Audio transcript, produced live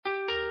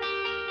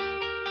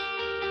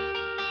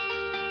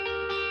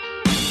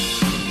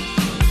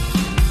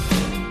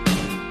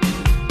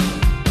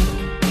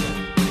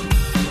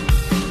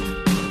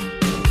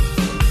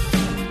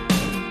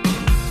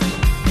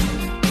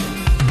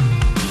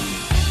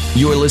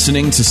You're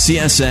listening to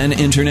CSN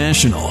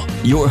International,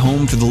 your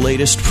home for the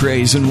latest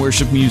praise and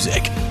worship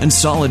music and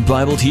solid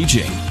Bible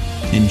teaching.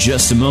 In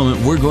just a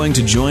moment, we're going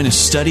to join a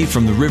study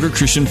from the River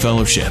Christian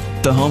Fellowship,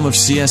 the home of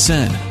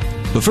CSN.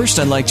 But first,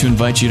 I'd like to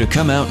invite you to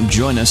come out and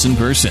join us in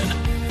person.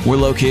 We're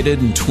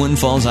located in Twin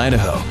Falls,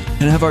 Idaho,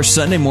 and have our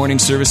Sunday morning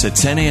service at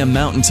 10 a.m.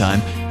 Mountain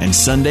Time and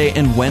Sunday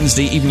and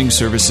Wednesday evening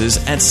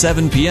services at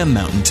 7 p.m.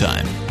 Mountain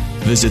Time.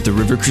 Visit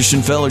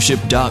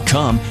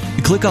theriverchristianfellowship.com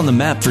and click on the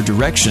map for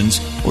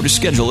directions or to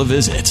schedule a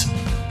visit.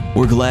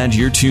 We're glad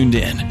you're tuned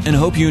in and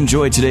hope you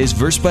enjoyed today's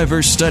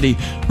verse-by-verse study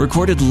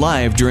recorded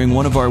live during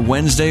one of our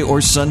Wednesday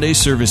or Sunday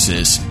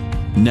services.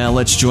 Now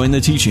let's join the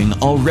teaching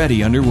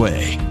already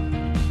underway.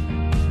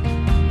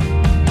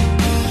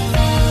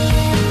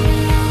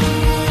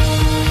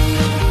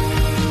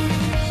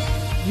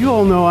 You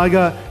all know I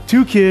got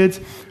two kids,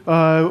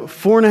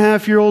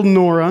 4.5-year-old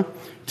Nora,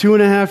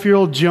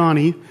 2.5-year-old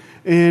Johnny,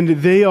 and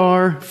they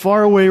are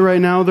far away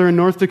right now. They're in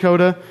North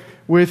Dakota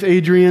with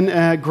Adrian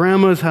at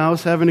Grandma's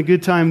house, having a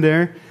good time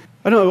there.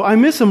 I don't know, I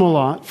miss them a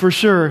lot, for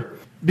sure,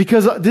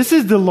 because this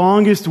is the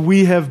longest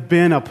we have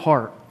been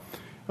apart.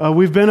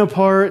 We've been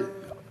apart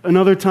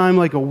another time,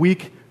 like a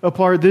week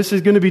apart. This is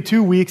going to be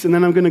 2 weeks, and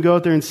then I'm going to go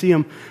out there and see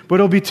them. But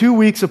it'll be 2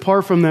 weeks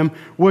apart from them,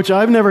 which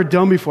I've never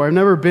done before. I've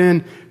never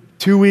been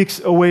 2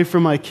 weeks away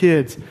from my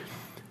kids.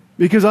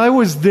 Because I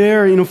was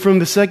there, from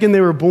the second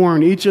they were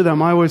born, each of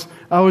them, I was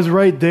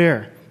right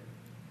there.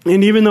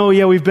 And even though,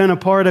 we've been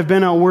apart, I've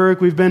been at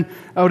work, we've been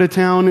out of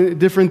town,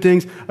 different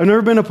things, I've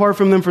never been apart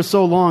from them for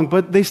so long,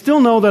 but they still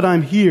know that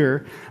I'm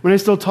here. When I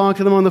still talk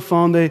to them on the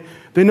phone, they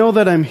know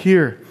that I'm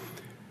here.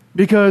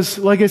 Because,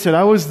 like I said,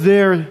 I was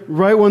there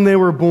right when they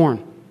were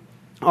born.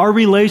 Our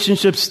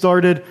relationship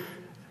started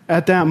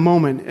at that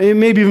moment,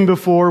 maybe even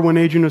before when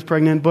Adrian was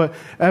pregnant, but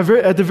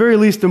at the very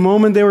least, the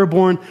moment they were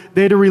born,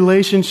 they had a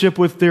relationship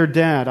with their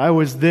dad. I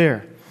was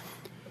there.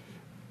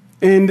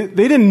 And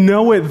they didn't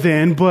know it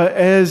then, but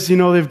as,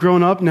 they've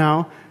grown up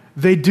now,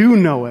 they do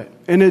know it.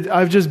 And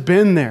I've just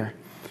been there.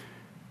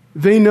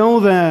 They know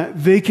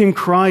that they can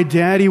cry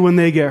daddy when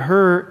they get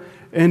hurt,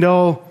 and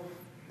I'll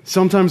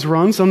sometimes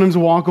run, sometimes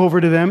walk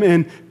over to them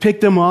and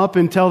pick them up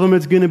and tell them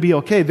it's going to be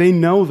okay. They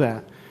know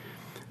that.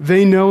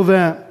 They know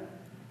that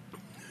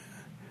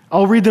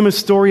I'll read them a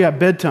story at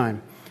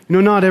bedtime.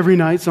 Not every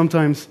night.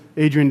 Sometimes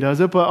Adrian does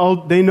it,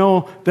 but they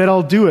know that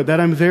I'll do it, that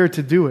I'm there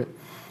to do it.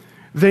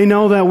 They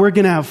know that we're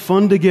going to have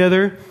fun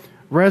together,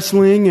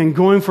 wrestling and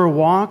going for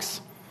walks.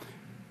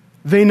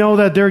 They know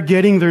that they're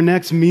getting their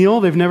next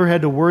meal. They've never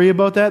had to worry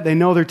about that. They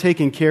know they're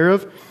taken care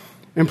of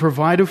and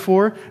provided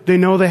for. They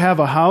know they have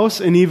a house,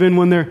 and even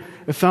when they're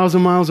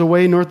 1,000 miles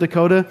away, North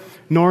Dakota,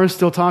 Nora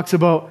still talks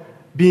about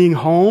being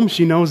home.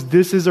 She knows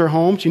this is her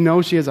home. She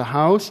knows she has a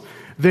house.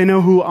 They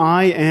know who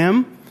I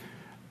am.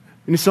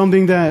 And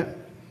something that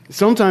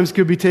sometimes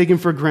could be taken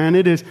for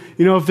granted is,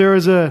 if there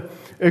was a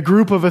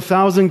group of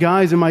 1,000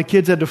 guys and my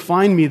kids had to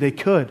find me, they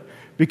could,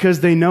 because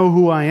they know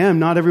who I am.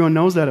 Not everyone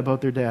knows that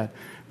about their dad.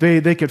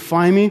 They could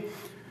find me.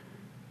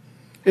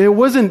 That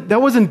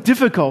wasn't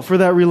difficult for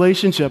that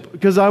relationship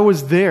because I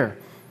was there.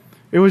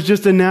 It was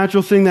just a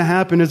natural thing that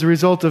happened as a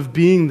result of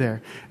being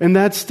there. And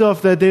that's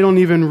stuff that they don't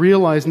even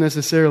realize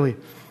necessarily.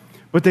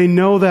 But they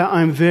know that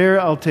I'm there,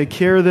 I'll take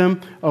care of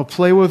them, I'll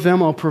play with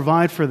them, I'll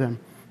provide for them.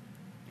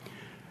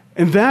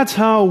 And that's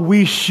how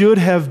we should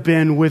have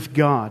been with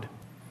God.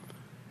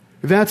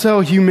 That's how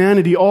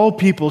humanity, all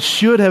people,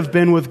 should have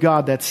been with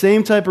God. That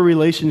same type of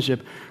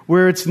relationship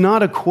where it's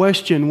not a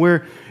question,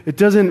 where it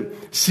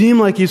doesn't seem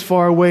like He's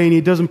far away and He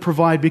doesn't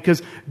provide,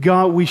 because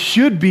God, we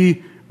should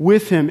be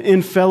with Him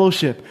in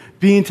fellowship,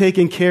 being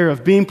taken care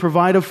of, being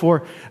provided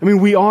for.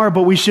 We are,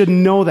 but we should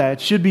know that.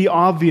 It should be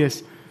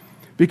obvious.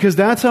 Because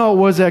that's how it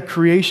was at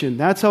creation.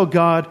 That's how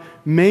God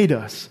made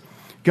us.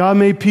 God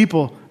made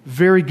people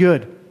very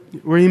good,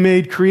 where He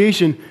made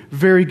creation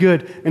very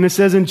good. And it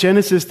says in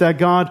Genesis that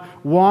God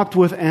walked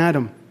with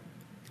Adam,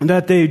 and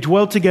that they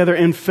dwelt together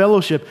in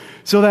fellowship.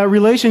 So that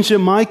relationship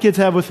my kids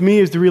have with me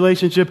is the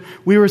relationship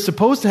we were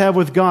supposed to have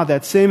with God,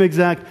 that same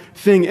exact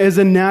thing, as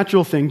a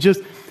natural thing.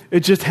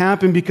 It just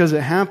happened because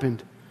it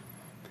happened.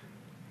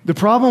 The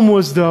problem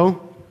was,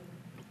 though,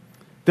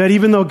 that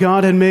even though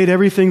God had made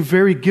everything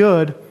very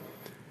good,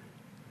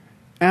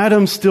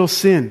 Adam still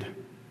sinned.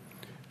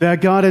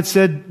 That God had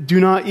said, do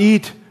not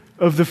eat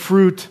of the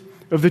fruit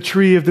of the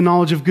tree of the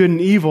knowledge of good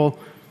and evil.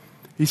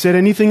 He said,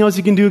 anything else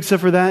you can do except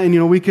for that,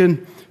 and we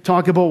can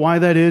talk about why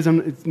that is.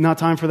 It's not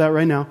time for that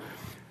right now.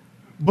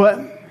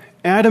 But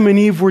Adam and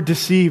Eve were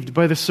deceived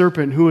by the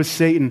serpent, who was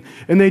Satan,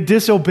 and they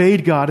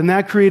disobeyed God, and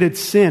that created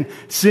sin.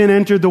 Sin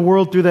entered the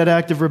world through that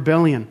act of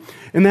rebellion.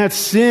 And that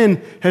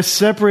sin has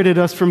separated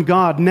us from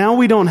God. Now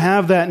we don't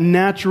have that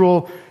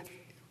natural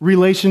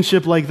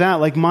relationship like that,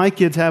 like my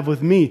kids have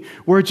with me,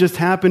 where it just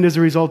happened as a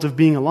result of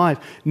being alive.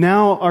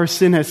 Now our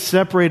sin has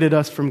separated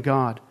us from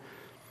God.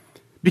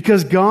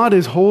 Because God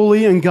is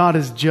holy and God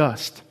is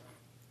just.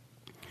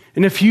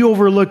 And if He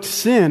overlooked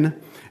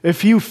sin,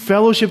 if He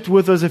fellowshiped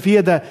with us, if He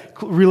had that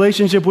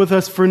relationship with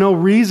us for no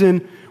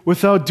reason,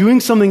 without doing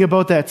something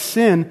about that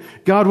sin,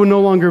 God would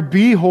no longer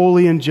be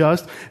holy and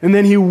just, and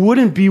then he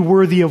wouldn't be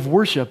worthy of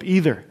worship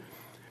either.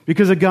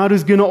 Because a God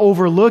who's going to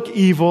overlook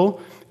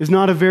evil is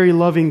not a very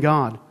loving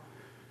God.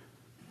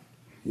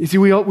 You see,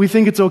 we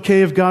think it's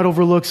okay if God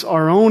overlooks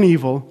our own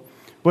evil,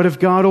 but if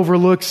God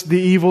overlooks the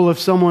evil of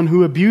someone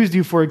who abused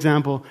you, for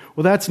example,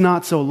 well, that's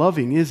not so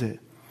loving, is it?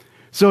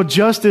 So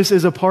justice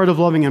is a part of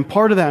loving, and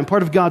part of that, and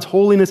part of God's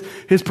holiness,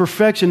 his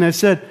perfection, as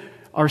said,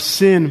 our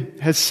sin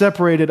has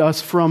separated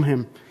us from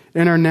him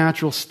in our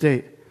natural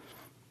state.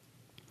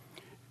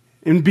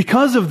 And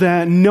because of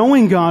that,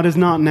 knowing God is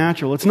not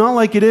natural. It's not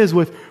like it is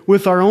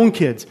with our own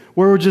kids,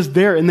 where we're just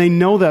there and they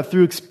know that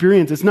through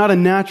experience. It's not a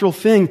natural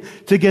thing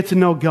to get to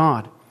know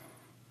God.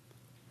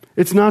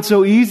 It's not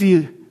so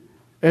easy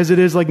as it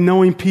is like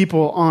knowing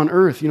people on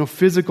earth,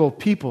 physical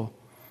people.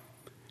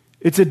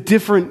 It's a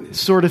different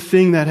sort of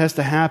thing that has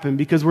to happen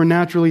because we're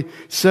naturally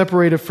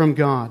separated from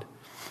God.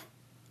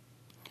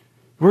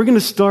 We're going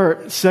to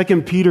start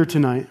 2 Peter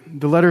tonight,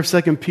 the letter of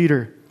 2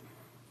 Peter.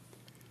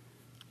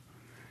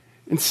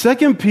 And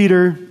 2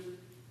 Peter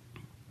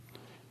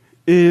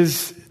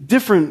is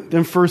different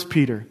than 1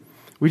 Peter.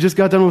 We just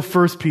got done with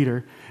 1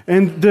 Peter.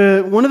 And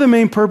one of the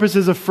main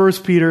purposes of 1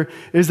 Peter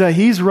is that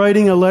he's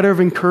writing a letter of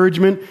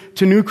encouragement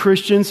to new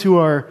Christians who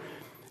are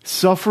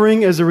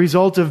suffering as a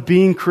result of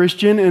being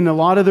Christian, and a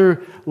lot of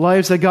their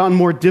lives have gotten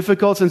more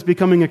difficult since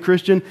becoming a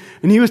Christian.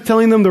 And he was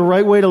telling them the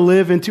right way to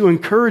live and to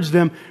encourage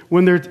them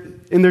when they're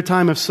in their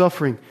time of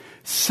suffering.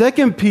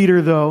 2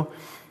 Peter, though,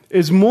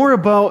 is more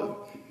about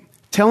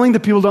telling the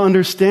people to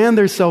understand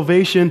their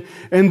salvation,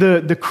 and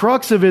the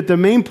crux of it, the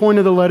main point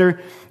of the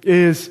letter,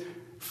 is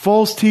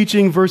false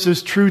teaching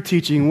versus true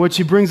teaching, which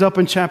he brings up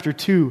in chapter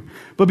 2.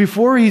 But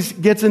before he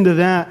gets into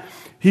that,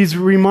 he's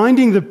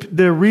reminding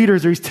the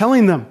readers, or he's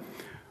telling them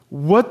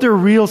what their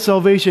real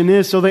salvation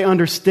is so they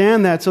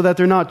understand that, so that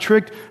they're not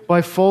tricked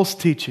by false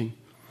teaching.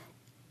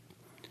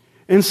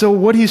 And so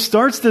what he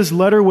starts this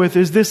letter with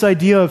is this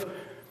idea of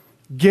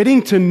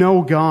getting to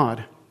know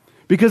God.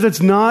 Because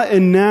it's not a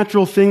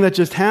natural thing that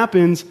just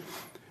happens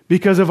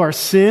because of our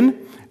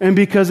sin, and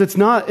because it's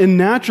not a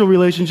natural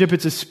relationship,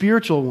 it's a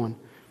spiritual one.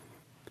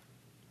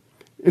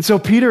 And so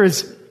Peter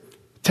is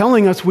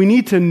telling us we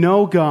need to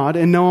know God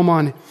and know him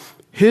on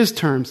his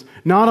terms,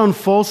 not on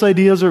false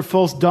ideas or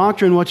false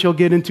doctrine, which he'll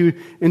get into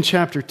in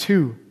chapter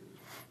 2.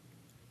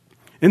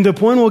 And the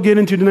point we'll get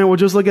into tonight, we'll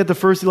just look at the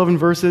first 11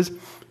 verses.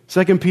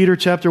 2 Peter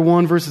chapter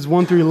 1, verses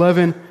 1 through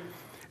 11,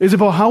 is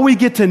about how we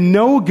get to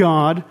know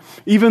God,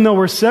 even though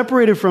we're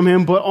separated from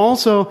him, but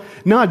also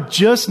not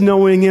just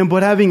knowing him,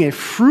 but having a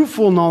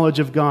fruitful knowledge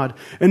of God,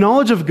 a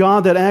knowledge of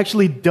God that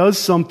actually does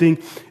something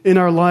in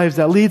our lives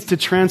that leads to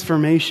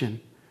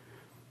transformation.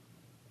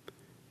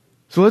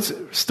 So let's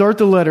start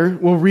the letter.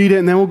 We'll read it,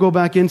 and then we'll go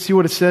back in and see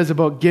what it says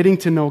about getting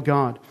to know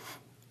God.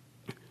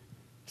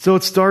 So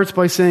it starts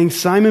by saying,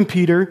 Simon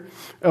Peter,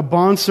 a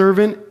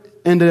bondservant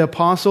and an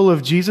apostle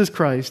of Jesus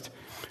Christ,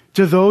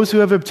 to those who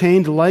have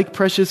obtained like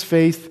precious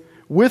faith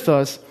with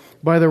us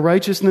by the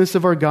righteousness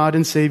of our God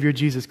and Savior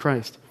Jesus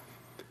Christ.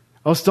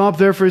 I'll stop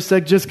there for a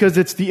sec just because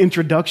it's the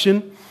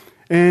introduction.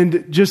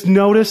 And just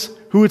notice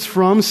who it's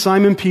from.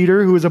 Simon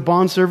Peter, who is a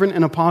bondservant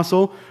and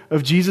apostle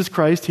of Jesus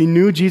Christ. He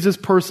knew Jesus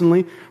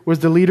personally, was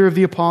the leader of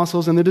the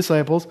apostles and the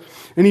disciples.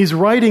 And he's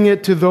writing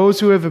it to those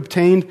who have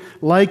obtained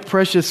like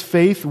precious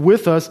faith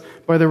with us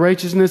by the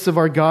righteousness of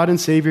our God and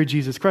Savior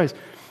Jesus Christ.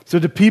 So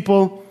to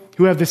people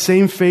who have the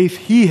same faith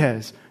he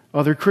has,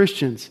 other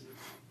Christians.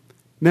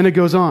 Then it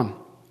goes on.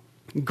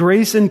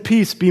 Grace and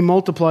peace be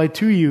multiplied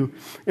to you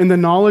in the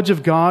knowledge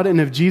of God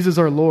and of Jesus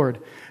our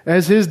Lord,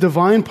 as his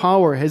divine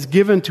power has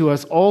given to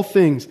us all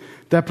things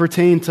that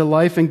pertain to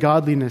life and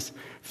godliness,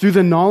 through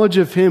the knowledge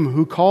of him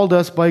who called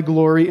us by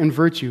glory and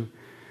virtue,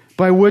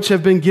 by which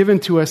have been given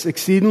to us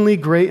exceedingly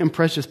great and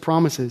precious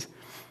promises,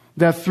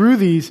 that through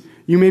these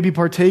you may be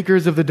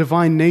partakers of the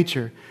divine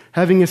nature,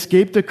 having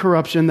escaped the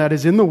corruption that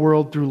is in the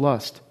world through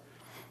lust.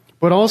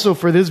 But also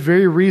for this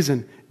very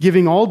reason,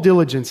 giving all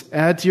diligence,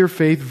 add to your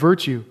faith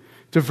virtue,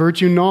 to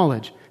virtue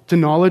knowledge, to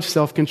knowledge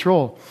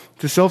self-control,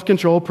 to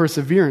self-control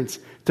perseverance,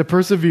 to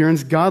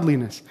perseverance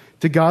godliness,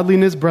 to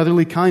godliness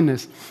brotherly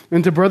kindness,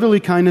 and to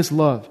brotherly kindness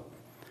love.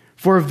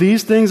 For if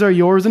these things are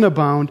yours and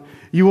abound,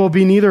 you will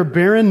be neither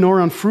barren nor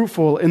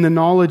unfruitful in the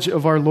knowledge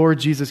of our Lord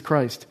Jesus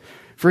Christ.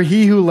 For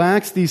he who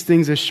lacks these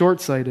things is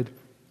short-sighted,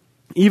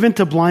 even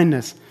to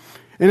blindness,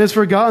 and has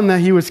forgotten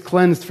that he was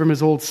cleansed from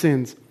his old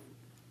sins.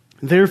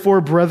 Therefore,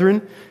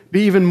 brethren,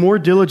 be even more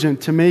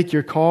diligent to make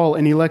your call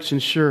and election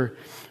sure.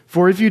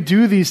 For if you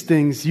do these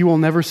things, you will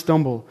never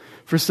stumble.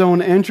 For so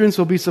an entrance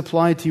will be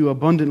supplied to you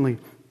abundantly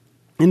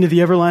into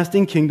the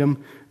everlasting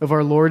kingdom of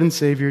our Lord and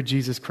Savior,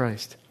 Jesus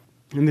Christ.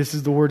 And this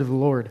is the word of the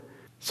Lord.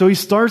 So he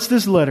starts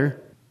this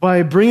letter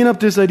by bringing up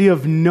this idea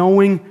of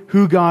knowing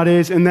who God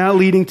is, and that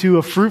leading to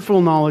a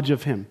fruitful knowledge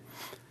of him.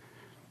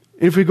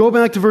 If we go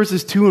back to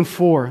verses 2 and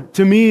 4,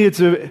 to me it's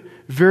a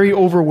very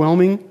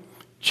overwhelming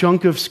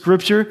chunk of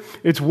Scripture.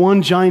 It's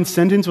one giant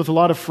sentence with a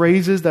lot of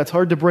phrases that's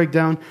hard to break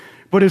down.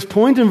 But his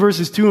point in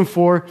verses 2 and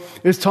 4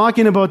 is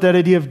talking about that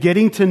idea of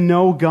getting to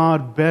know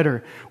God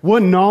better.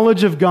 What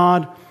knowledge of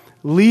God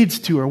leads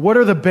to, or what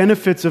are the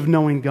benefits of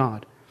knowing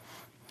God?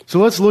 So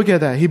let's look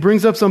at that. He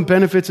brings up some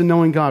benefits in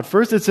knowing God.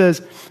 First it says,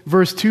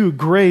 verse 2,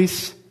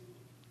 grace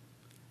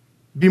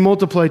be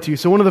multiplied to you.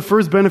 So one of the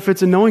first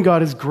benefits in knowing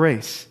God is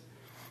grace.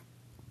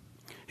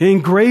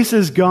 And grace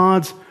is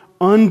God's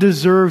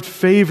undeserved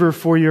favor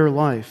for your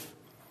life.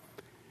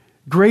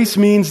 Grace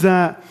means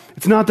that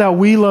it's not that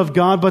we love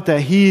God, but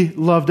that He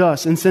loved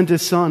us and sent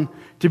His Son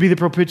to be the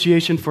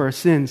propitiation for our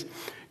sins.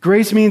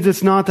 Grace means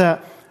it's not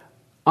that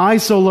I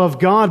so love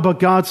God, but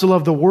God so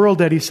loved the world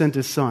that He sent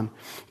His Son.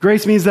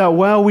 Grace means that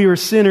while we were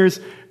sinners,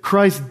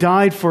 Christ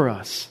died for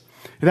us.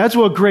 And that's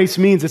what grace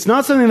means. It's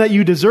not something that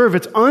you deserve.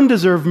 It's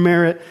undeserved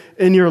merit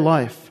in your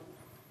life.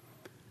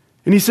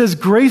 And He says,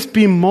 grace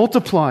be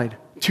multiplied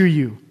to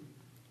you.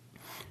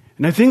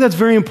 And I think that's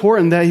very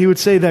important that He would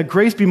say that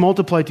grace be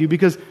multiplied to you,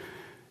 because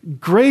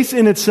grace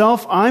in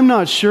itself, I'm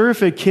not sure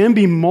if it can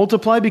be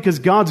multiplied, because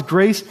God's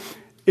grace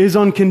is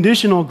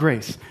unconditional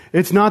grace.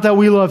 It's not that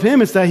we love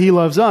Him, it's that He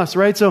loves us,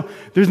 right? So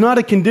there's not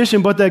a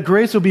condition, but that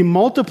grace will be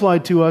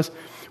multiplied to us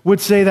would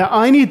say that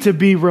I need to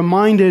be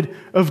reminded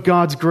of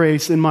God's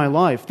grace in my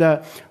life,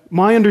 that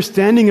my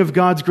understanding of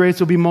God's grace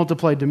will be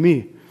multiplied to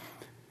me.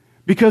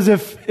 Because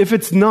if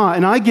it's not,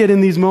 and I get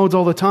in these modes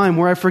all the time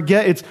where I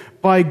forget it's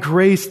by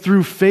grace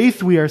through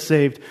faith we are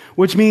saved,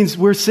 which means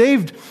we're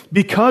saved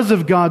because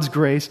of God's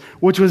grace,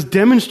 which was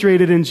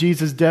demonstrated in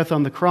Jesus' death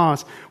on the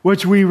cross,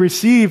 which we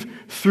receive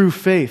through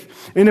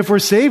faith. And if we're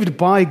saved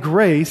by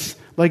grace,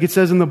 like it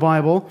says in the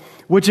Bible,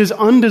 which is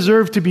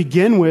undeserved to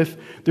begin with,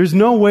 there's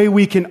no way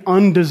we can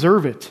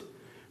undeserve it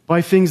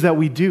by things that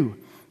we do,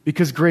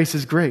 because grace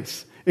is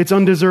grace. It's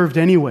undeserved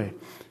anyway.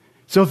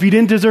 So if you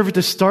didn't deserve it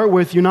to start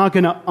with, you're not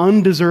going to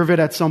undeserve it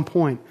at some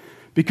point.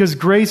 Because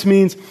grace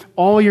means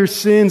all your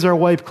sins are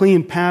wiped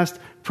clean, past,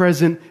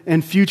 present,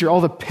 and future. All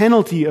the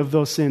penalty of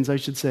those sins, I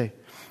should say,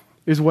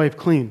 is wiped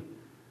clean.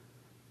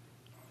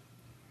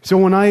 So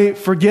when I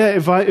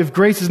forget, if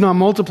grace is not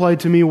multiplied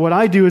to me, what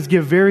I do is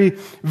get very,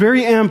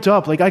 very amped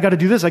up. Like, I got to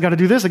do this, I got to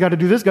do this, I got to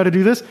do this, got to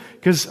do this,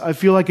 because I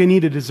feel like I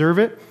need to deserve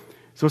it.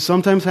 So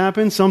sometimes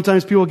happens.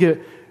 Sometimes people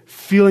get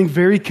feeling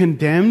very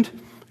condemned.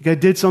 Like I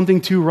did something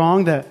too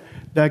wrong that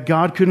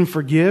God couldn't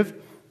forgive.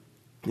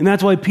 And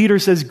that's why Peter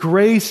says,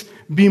 grace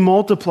be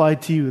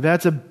multiplied to you.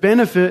 That's a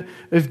benefit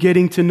of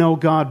getting to know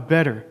God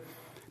better.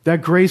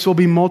 That grace will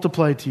be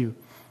multiplied to you.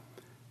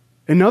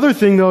 Another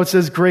thing, though, it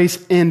says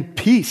grace and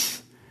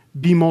peace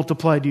be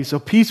multiplied to you. So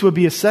peace would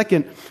be a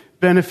second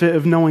benefit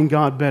of knowing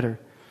God better.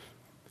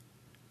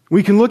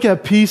 We can look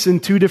at peace in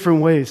two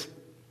different ways.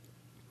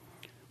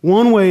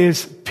 One way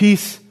is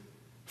peace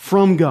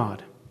from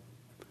God.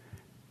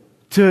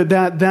 To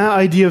that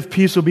idea of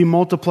peace will be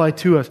multiplied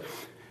to us.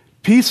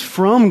 Peace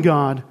from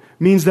God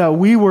means that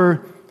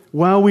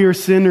while we were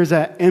sinners,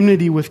 at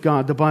enmity with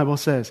God, the Bible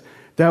says.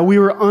 That we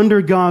were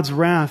under God's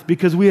wrath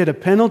because we had a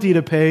penalty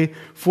to pay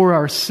for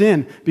our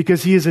sin,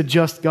 because He is a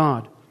just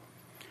God.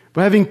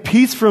 But having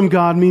peace from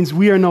God means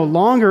we are no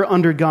longer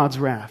under God's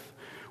wrath.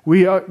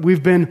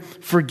 We've been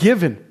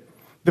forgiven.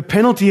 The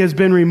penalty has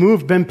been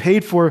removed, been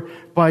paid for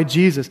by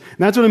Jesus. And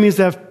that's what it means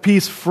to have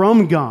peace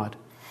from God.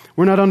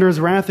 We're not under His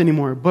wrath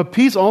anymore. But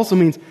peace also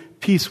means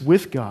peace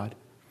with God.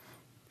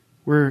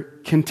 We're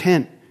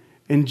content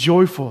and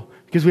joyful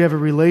because we have a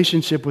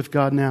relationship with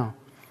God now.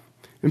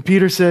 And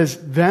Peter says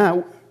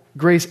that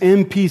grace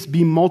and peace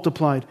be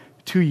multiplied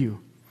to you.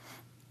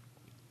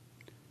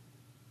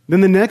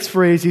 Then the next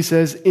phrase he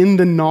says, in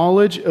the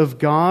knowledge of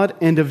God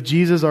and of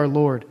Jesus our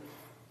Lord.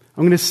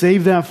 I'm going to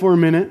save that for a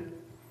minute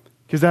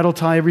because that'll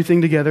tie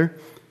everything together.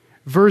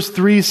 Verse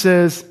 3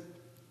 says,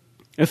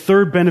 a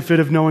third benefit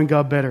of knowing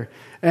God better.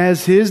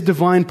 As His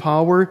divine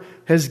power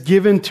has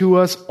given to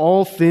us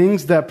all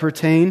things that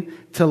pertain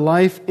to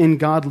life and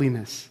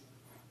godliness.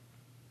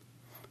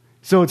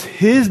 So it's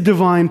His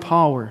divine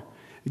power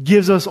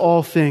gives us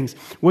all things,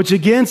 which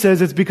again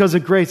says it's because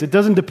of grace. It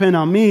doesn't depend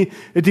on me.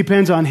 It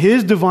depends on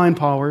His divine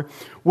power,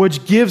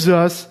 which gives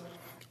us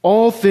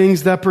all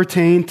things that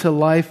pertain to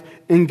life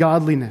and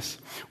godliness,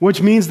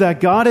 which means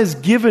that God has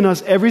given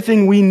us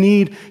everything we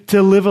need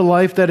to live a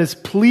life that is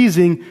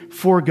pleasing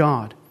for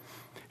God.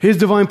 His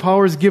divine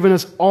power has given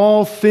us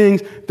all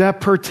things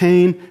that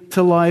pertain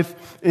to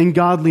life and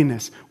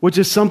godliness, which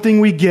is something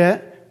we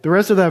get, the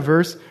rest of that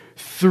verse,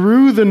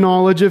 through the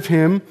knowledge of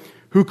Him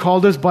who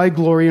called us by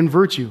glory and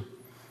virtue.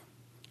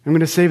 I'm going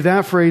to save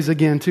that phrase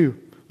again too.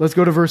 Let's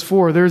go to verse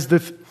 4. There's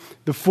the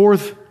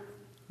fourth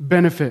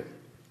benefit.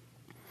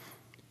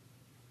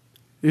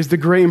 Is the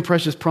great and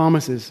precious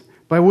promises,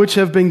 by which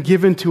have been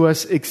given to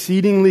us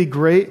exceedingly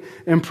great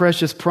and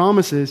precious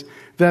promises,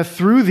 that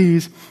through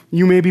these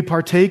you may be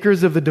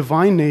partakers of the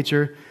divine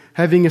nature,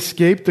 having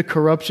escaped the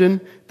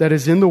corruption that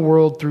is in the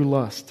world through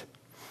lust.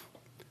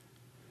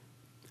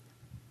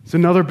 So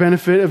another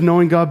benefit of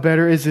knowing God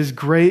better is His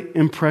great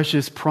and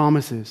precious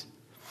promises.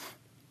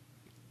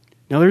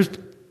 Now there's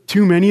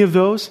too many of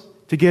those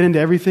to get into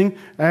everything.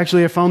 I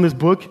found this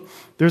book.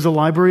 There's a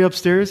library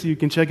upstairs. You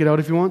can check it out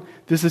if you want.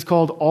 This is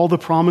called All the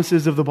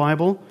Promises of the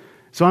Bible.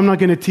 So I'm not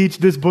going to teach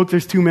this book.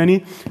 There's too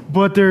many.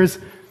 But there's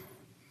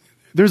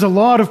a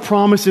lot of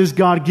promises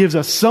God gives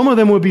us. Some of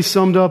them would be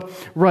summed up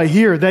right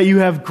here, that you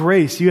have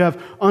grace, you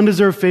have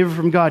undeserved favor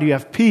from God, you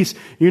have peace,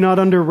 you're not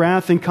under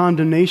wrath and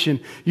condemnation,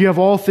 you have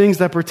all things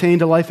that pertain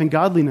to life and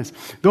godliness.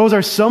 Those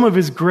are some of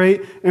his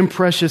great and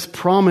precious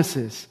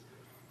promises.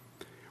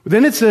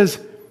 Then it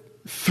says,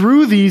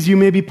 through these you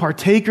may be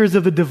partakers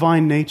of the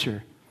divine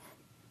nature.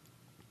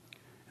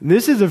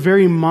 This is a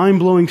very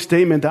mind-blowing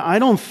statement that I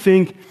don't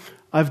think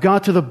I've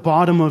got to the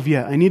bottom of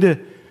yet.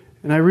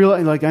 And I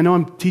realize, I know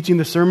I'm teaching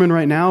the sermon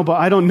right now, but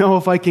I don't know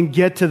if I can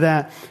get to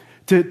that.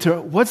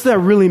 To what's that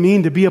really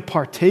mean, to be a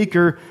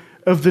partaker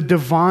of the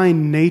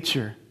divine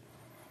nature?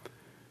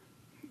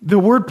 The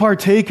word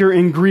partaker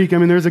in Greek,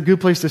 there's a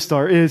good place to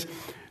start, is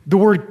the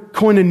word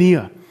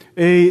koinonia,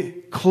 a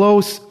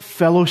close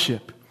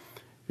fellowship,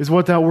 is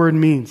what that word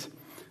means.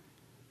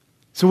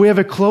 So we have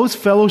a close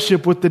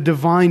fellowship with the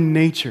divine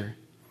nature.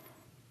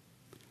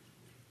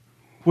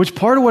 Which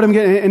part of what I'm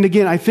getting, and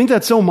again, I think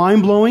that's so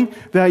mind-blowing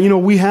that,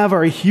 we have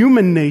our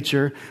human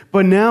nature,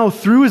 but now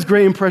through his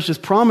great and precious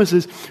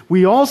promises,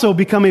 we also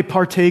become a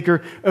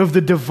partaker of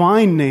the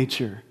divine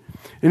nature.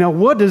 And now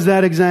what does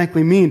that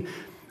exactly mean?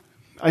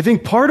 I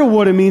think part of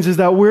what it means is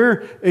that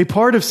we're a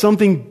part of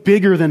something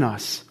bigger than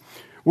us.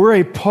 We're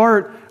a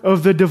part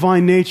of the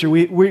divine nature.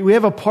 We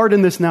have a part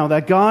in this now,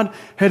 that God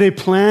had a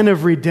plan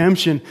of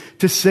redemption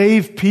to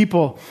save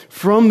people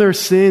from their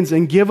sins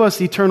and give us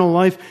eternal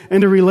life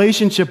and a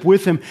relationship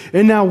with him.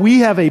 And now we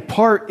have a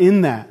part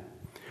in that.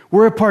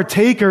 We're a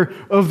partaker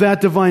of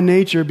that divine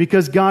nature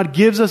because God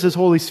gives us his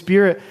Holy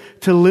Spirit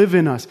to live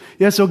in us.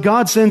 Yeah, so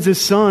God sends his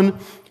Son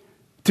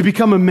to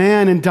become a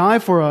man and die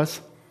for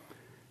us.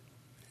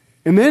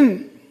 And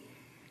then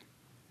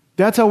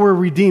that's how we're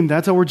redeemed.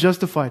 That's how we're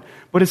justified.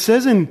 But it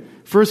says in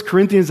 1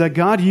 Corinthians that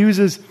God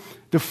uses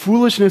the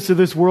foolishness of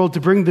this world to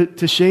bring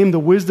to shame the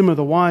wisdom of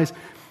the wise.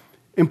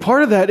 And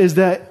part of that is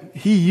that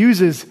he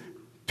uses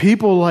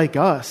people like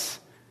us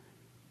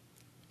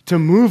to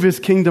move his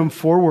kingdom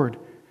forward,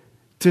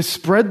 to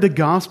spread the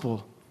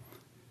gospel.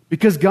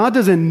 Because God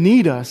doesn't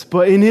need us,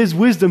 but in his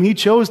wisdom, he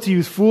chose to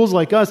use fools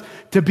like us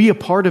to be a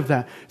part of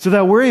that. So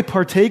that we're a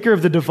partaker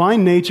of the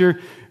divine nature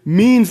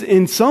means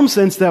in some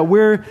sense that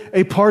we're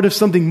a part of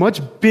something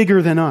much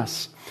bigger than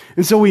us.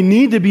 And so we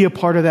need to be a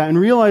part of that and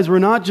realize we're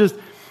not just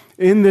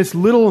in this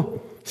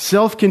little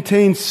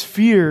self-contained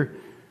sphere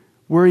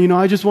where,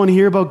 I just want to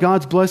hear about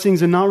God's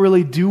blessings and not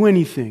really do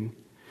anything.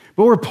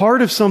 But we're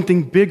part of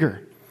something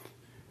bigger.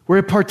 We're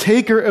a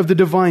partaker of the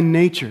divine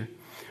nature,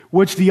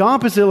 which the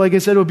opposite, like I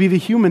said, would be the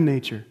human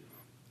nature,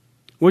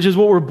 which is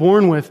what we're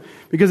born with.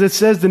 Because it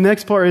says the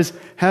next part is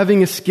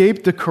having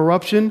escaped the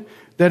corruption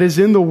that is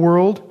in the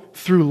world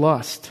through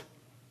lust.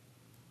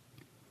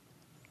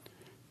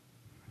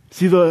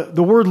 See,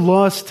 the word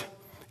lust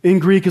in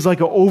Greek is like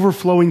an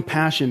overflowing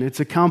passion. It's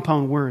a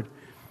compound word.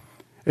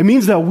 It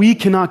means that we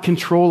cannot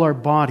control our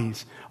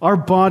bodies. Our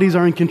bodies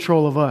are in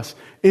control of us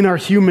in our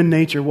human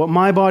nature. What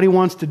my body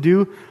wants to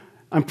do,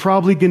 I'm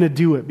probably going to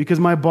do it because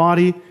my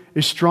body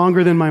is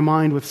stronger than my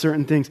mind with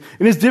certain things.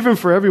 And it's different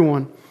for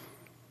everyone.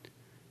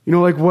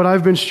 Like what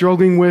I've been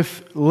struggling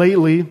with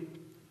lately,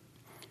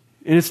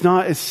 and it's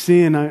not a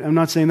sin, I'm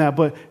not saying that,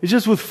 but it's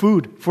just with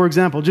food, for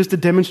example, just to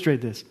demonstrate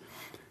this.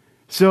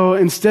 So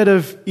instead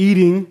of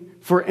eating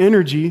for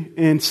energy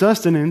and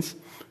sustenance,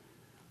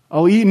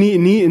 I'll eat and eat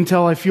and eat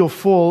until I feel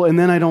full, and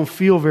then I don't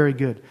feel very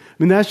good.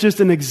 That's just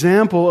an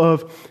example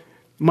of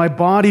my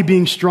body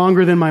being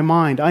stronger than my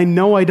mind. I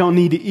know I don't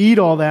need to eat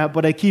all that,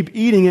 but I keep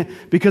eating it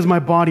because my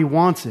body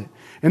wants it.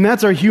 And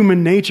that's our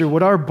human nature.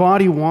 What our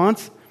body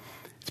wants,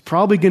 it's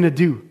probably going to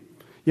do.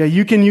 Yeah,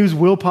 you can use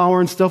willpower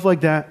and stuff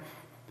like that,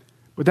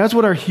 but that's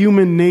what our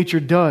human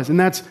nature does, and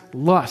that's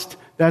lust.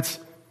 That's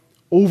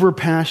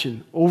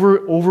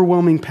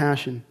overwhelming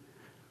passion.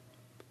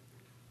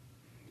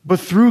 But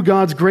through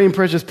God's great and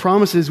precious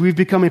promises, we've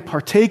become a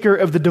partaker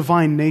of the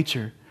divine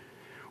nature,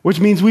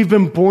 which means we've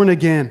been born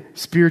again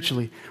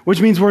spiritually,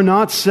 which means we're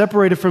not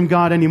separated from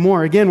God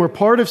anymore. Again, we're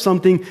part of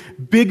something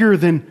bigger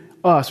than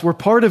us. We're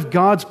part of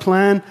God's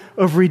plan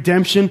of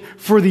redemption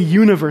for the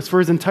universe, for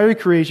his entire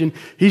creation.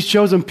 He's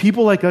chosen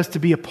people like us to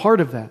be a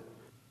part of that.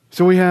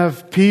 So we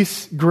have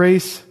peace,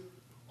 grace,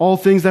 all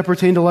things that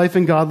pertain to life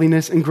and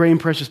godliness, and great and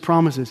precious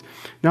promises.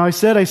 Now I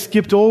said I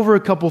skipped over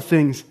a couple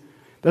things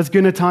that's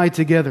going to tie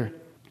together,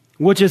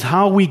 which is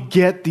how we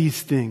get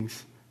these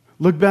things.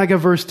 Look back at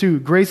verse 2.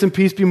 Grace and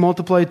peace be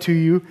multiplied to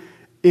you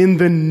in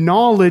the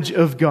knowledge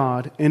of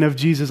God and of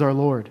Jesus our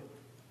Lord.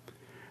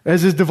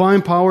 As his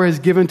divine power has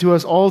given to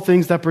us all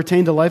things that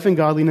pertain to life and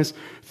godliness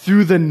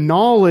through the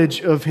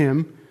knowledge of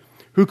him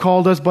who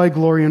called us by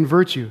glory and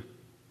virtue.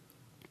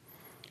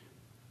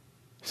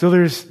 So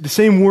there's the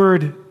same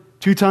word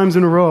 2 times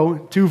in a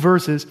row, 2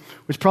 verses,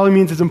 which probably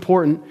means it's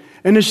important.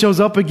 And it shows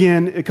up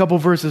again a couple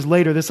verses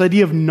later, this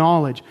idea of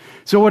knowledge.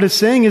 So what it's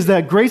saying is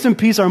that grace and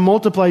peace are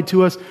multiplied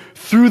to us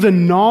through the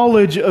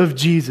knowledge of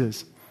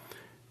Jesus.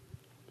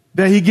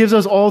 That he gives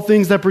us all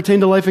things that pertain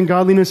to life and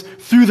godliness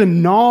through the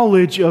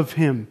knowledge of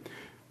him.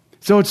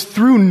 So it's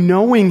through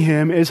knowing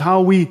him is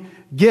how we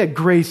get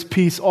grace,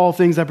 peace, all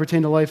things that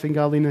pertain to life and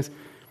godliness.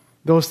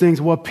 Those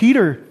things. What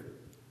Peter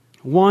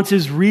wants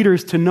his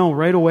readers to know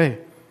right away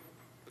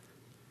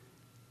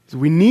is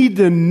we need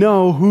to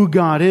know who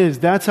God is.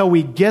 That's how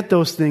we get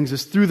those things,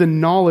 is through the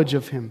knowledge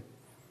of him.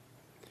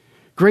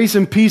 Grace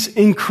and peace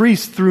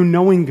increase through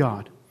knowing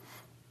God.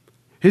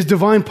 His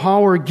divine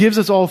power gives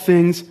us all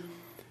things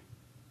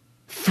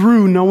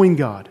through knowing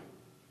God.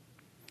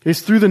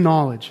 It's through the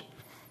knowledge.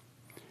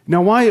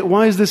 Now,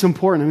 why is this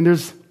important? I mean,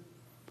 there's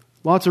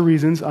lots of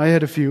reasons. I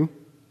had a few.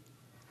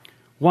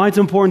 Why it's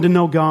important to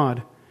know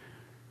God.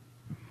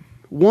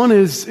 One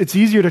is, it's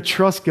easier to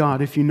trust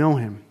God if you know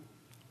him.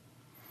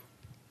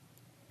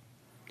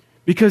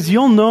 Because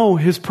you'll know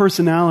his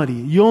personality.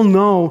 You'll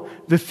know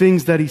the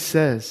things that he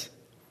says.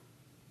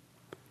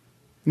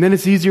 And then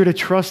it's easier to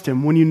trust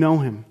him when you know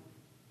him.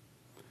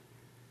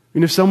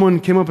 And if someone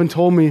came up and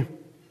told me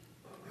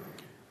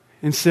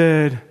and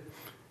said,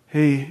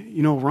 hey,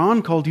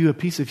 Ron called you a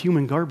piece of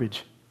human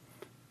garbage,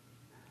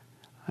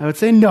 I would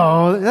say,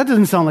 no, that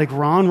doesn't sound like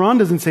Ron. Ron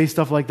doesn't say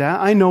stuff like that.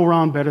 I know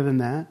Ron better than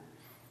that.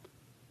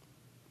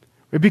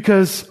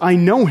 Because I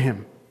know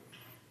him.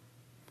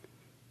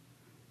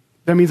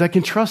 That means I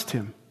can trust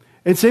him.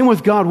 And same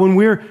with God. When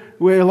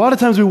a lot of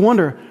times we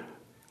wonder,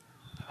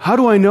 how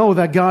do I know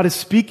that God is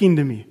speaking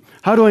to me?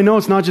 How do I know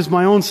it's not just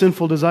my own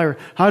sinful desire?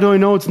 How do I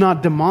know it's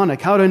not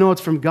demonic? How do I know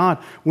it's from God?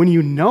 When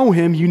you know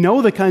him, you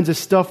know the kinds of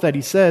stuff that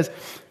he says,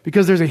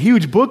 because there's a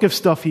huge book of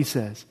stuff he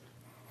says.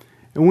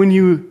 And when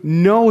you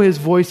know his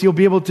voice, you'll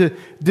be able to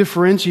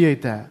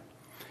differentiate that.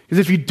 Because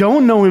if you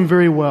don't know him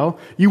very well,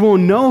 you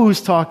won't know who's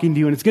talking to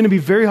you, and it's going to be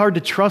very hard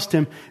to trust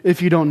him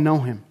if you don't know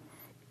him.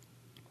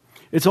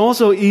 It's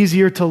also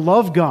easier to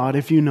love God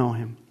if you know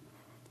him.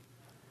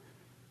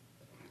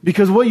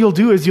 Because what you'll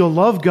do is you'll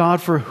love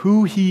God for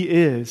who he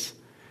is,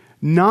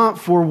 not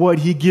for what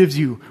he gives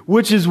you,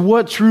 which is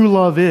what true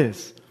love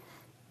is.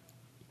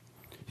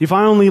 If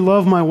I only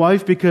love my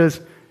wife because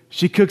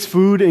she cooks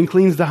food and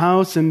cleans the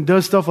house and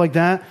does stuff like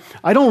that,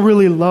 I don't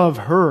really love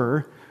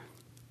her.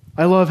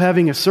 I love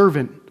having a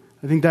servant.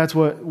 I think that's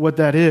what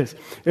that is.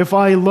 If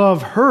I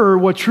love her,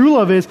 what true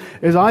love is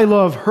I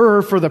love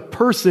her for the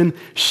person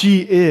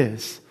she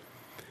is.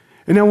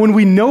 And now when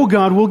we know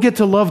God, we'll get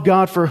to love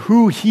God for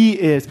who he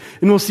is.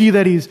 And we'll see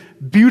that he's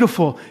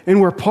beautiful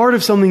and we're part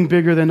of something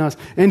bigger than us.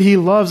 And he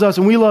loves us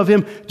and we love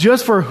him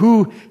just for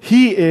who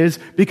he is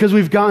because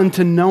we've gotten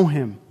to know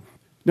him.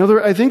 Now,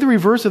 I think the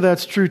reverse of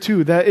that's true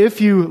too, that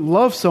if you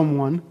love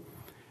someone,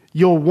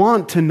 you'll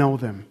want to know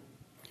them.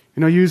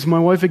 And I'll use my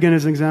wife again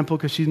as an example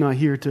because she's not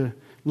here to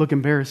look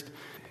embarrassed.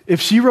 If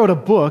she wrote a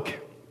book,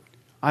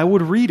 I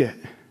would read it.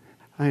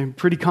 I am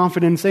pretty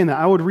confident in saying that.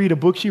 I would read a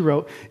book she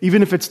wrote,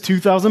 even if it's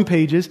 2,000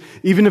 pages,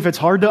 even if it's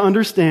hard to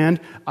understand,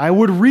 I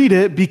would read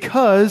it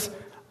because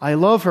I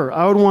love her.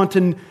 I would want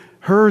to,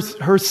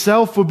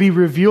 herself would be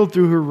revealed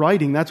through her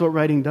writing. That's what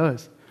writing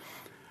does.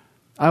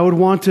 I would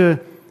want to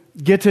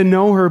get to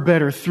know her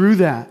better through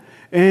that.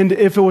 And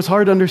if it was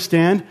hard to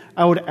understand,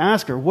 I would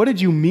ask her, what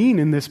did you mean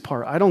in this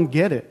part? I don't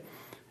get it.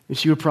 And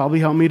she would probably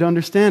help me to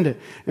understand it.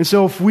 And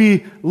so if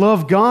we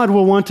love God,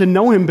 we'll want to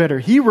know him better.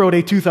 He wrote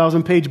a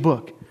 2,000-page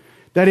book.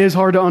 That is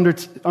hard to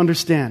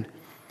understand.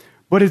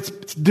 But it's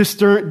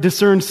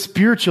discerned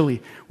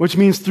spiritually, which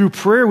means through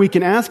prayer we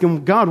can ask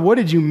him, God, what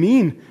did you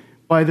mean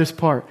by this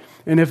part?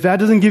 And if that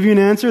doesn't give you an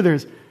answer,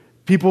 there's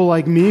people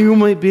like me who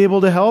might be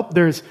able to help.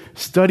 There's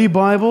study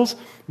Bibles.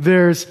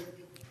 There's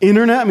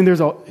internet. I mean,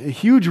 there's a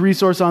huge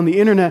resource on the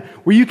internet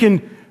where you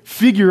can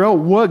figure out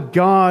what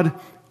God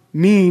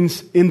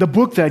means in the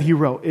book that he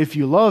wrote. If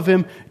you love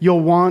him, you'll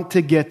want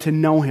to get to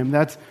know him.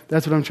 That's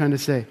what I'm trying to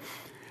say.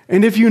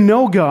 And if you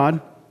know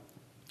God,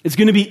 it's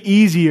going to be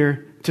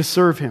easier to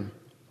serve him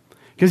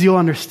because you'll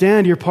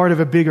understand you're part of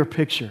a bigger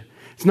picture.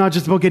 It's not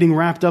just about getting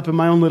wrapped up in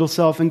my own little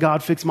self and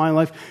God fix my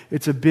life.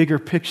 It's a bigger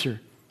picture.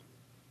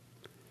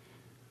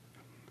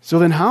 So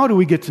then how do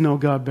we get to know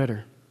God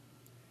better?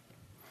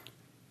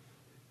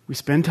 We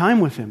spend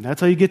time with him.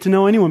 That's how you get to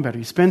know anyone better.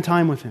 You spend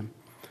time with him.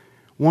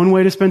 One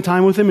way to spend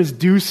time with him is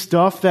do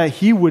stuff that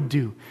he would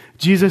do.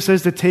 Jesus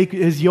says to take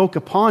his yoke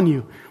upon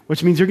you,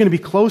 which means you're going to be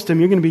close to him.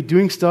 You're going to be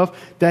doing stuff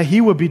that he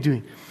would be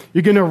doing.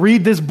 You're going to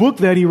read this book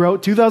that he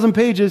wrote, 2,000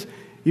 pages.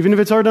 Even if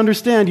it's hard to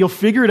understand, you'll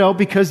figure it out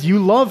because you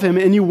love him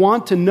and you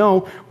want to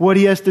know what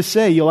he has to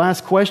say. You'll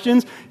ask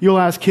questions. You'll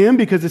ask him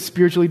because it's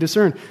spiritually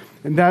discerned.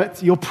 And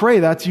that you'll pray.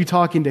 That's you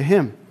talking to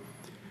him.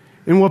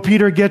 And what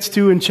Peter gets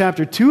to in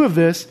chapter 2 of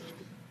this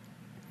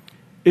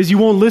is you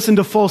won't listen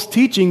to false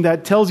teaching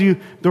that tells you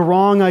the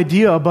wrong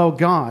idea about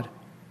God.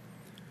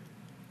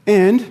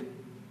 And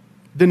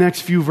the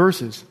next few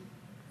verses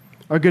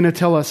are going to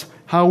tell us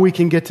how we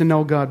can get to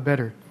know God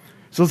better.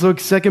 So let's look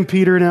 2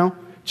 Peter now,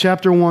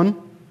 chapter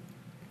 1.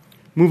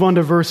 Move on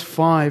to verse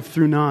 5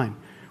 through 9,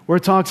 where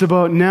it talks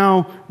about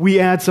now we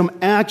add some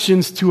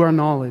actions to our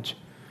knowledge.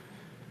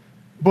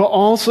 But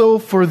also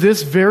for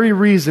this very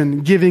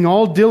reason, giving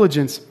all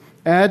diligence,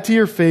 add to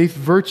your faith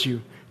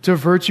virtue, to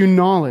virtue,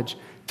 knowledge,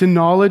 to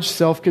knowledge,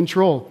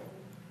 self-control,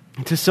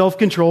 to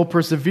self-control,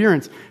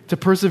 perseverance, to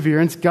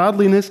perseverance,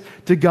 godliness,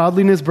 to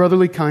godliness,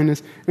 brotherly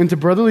kindness, and to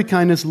brotherly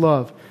kindness,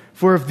 love.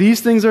 For if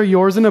these things are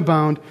yours and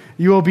abound,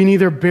 you will be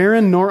neither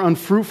barren nor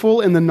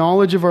unfruitful in the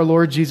knowledge of our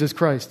Lord Jesus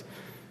Christ.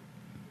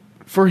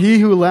 For he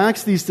who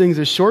lacks these things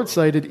is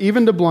short-sighted,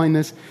 even to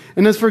blindness,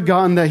 and has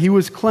forgotten that he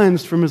was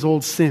cleansed from his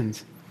old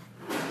sins.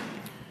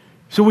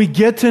 So we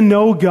get to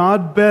know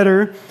God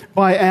better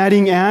by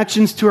adding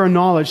actions to our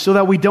knowledge so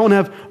that we don't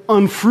have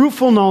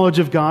unfruitful knowledge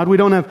of God. We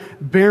don't have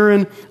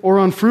barren or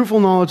unfruitful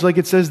knowledge like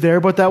it says there,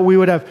 but that we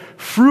would have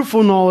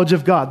fruitful knowledge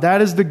of God.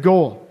 That is the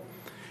goal.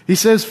 He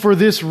says, for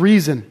this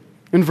reason,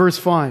 in verse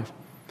 5.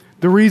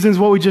 The reason is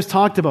what we just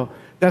talked about.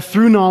 That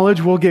through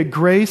knowledge we'll get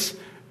grace,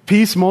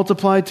 peace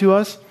multiplied to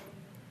us,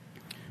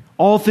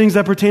 all things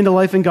that pertain to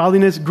life and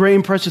godliness, great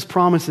and precious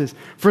promises.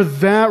 For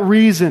that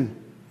reason,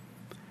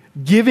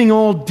 giving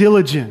all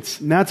diligence,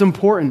 and that's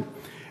important.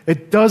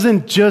 It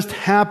doesn't just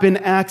happen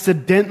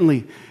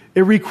accidentally.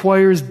 It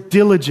requires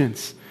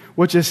diligence,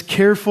 which is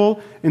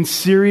careful and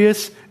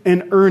serious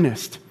and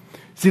earnest.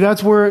 See,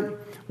 that's why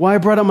I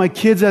brought up my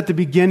kids at the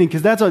beginning,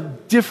 because that's a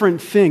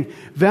different thing.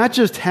 That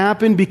just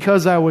happened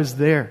because I was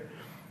there.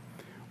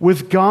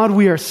 With God,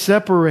 we are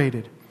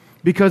separated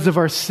because of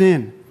our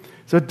sin.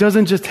 So it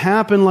doesn't just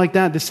happen like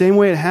that. The same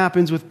way it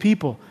happens with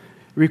people.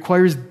 It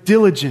requires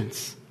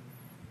diligence.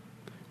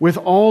 With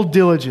all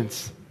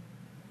diligence.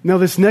 Now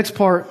this next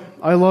part,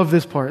 I love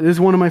this part. This is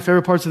one of my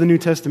favorite parts of the New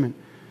Testament.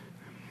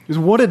 Because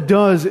what it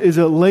does is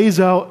it lays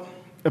out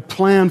a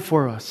plan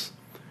for us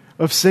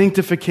of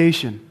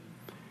sanctification.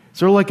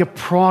 Sort of like a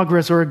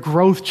progress or a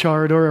growth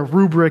chart or a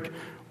rubric,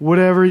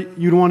 whatever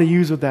you'd want to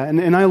use with that.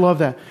 And I love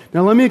that.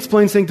 Now let me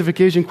explain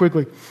sanctification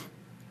quickly.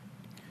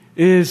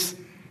 Is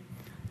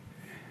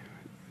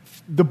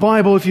the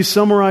Bible, if you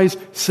summarize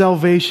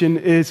salvation,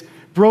 is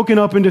broken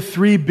up into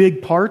 3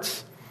 big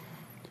parts.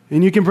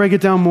 And you can break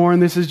it down more,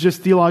 and this is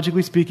just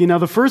theologically speaking. Now,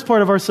 the first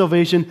part of our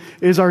salvation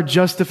is our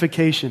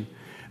justification.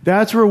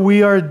 That's where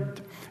we are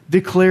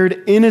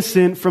declared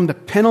innocent from the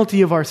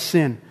penalty of our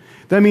sin.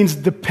 That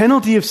means the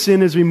penalty of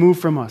sin is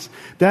removed from us.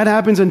 That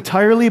happens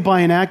entirely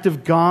by an act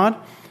of God,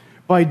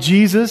 by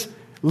Jesus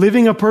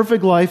living a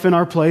perfect life in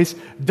our place,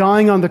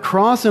 dying on the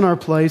cross in our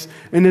place,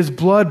 and his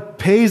blood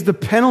pays the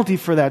penalty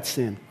for that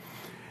sin.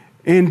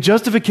 And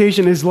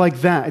justification is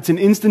like that. It's an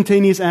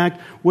instantaneous act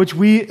which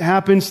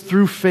happens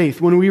through faith.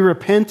 When we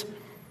repent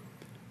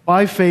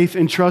by faith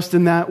and trust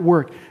in that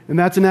work. And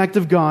that's an act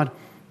of God.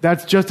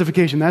 That's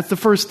justification. That's the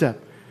first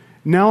step.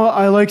 Now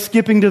I like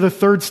skipping to the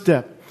third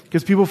step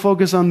because people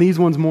focus on these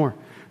ones more.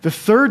 The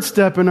third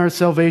step in our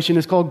salvation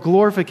is called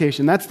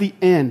glorification. That's the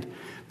end.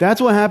 That's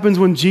what happens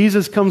when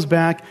Jesus comes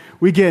back.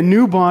 We get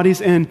new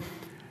bodies, and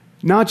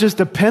not just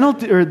the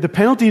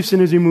penalty of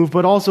sin is removed,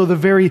 but also the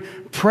very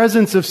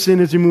presence of sin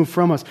is removed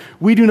from us.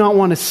 We do not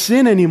want to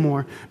sin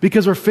anymore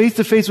because we're face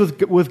to face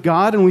with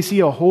God, and we see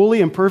how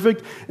holy and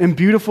perfect and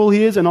beautiful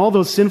he is, and all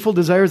those sinful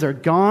desires are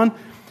gone.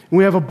 And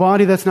we have a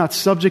body that's not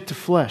subject to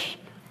flesh.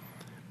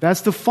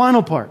 That's the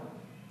final part.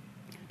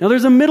 Now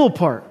there's a middle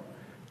part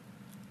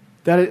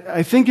that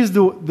I think is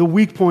the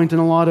weak point in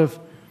a lot of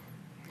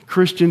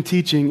Christian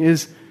teaching,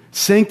 is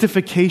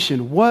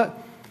sanctification. What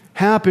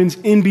happens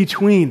in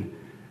between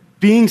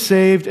being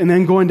saved and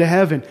then going to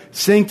heaven?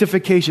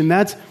 Sanctification.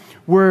 That's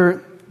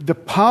where the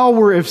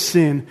power of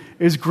sin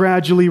is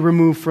gradually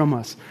removed from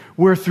us.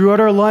 Where throughout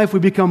our life we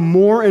become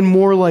more and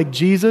more like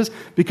Jesus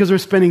because we're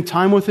spending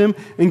time with him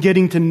and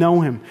getting to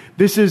know him.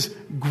 This is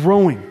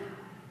growing.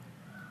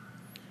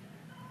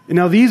 And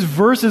now these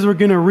verses we're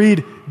going to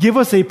read give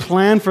us a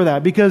plan for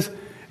that, because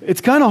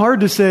it's kind of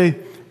hard to say,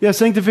 yeah,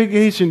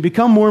 sanctification,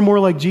 become more and more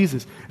like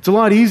Jesus. It's a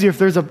lot easier if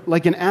there's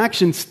an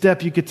action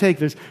step you could take.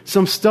 There's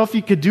some stuff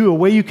you could do, a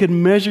way you could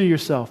measure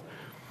yourself.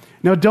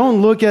 Now,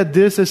 don't look at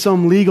this as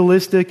some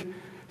legalistic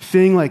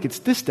thing like it's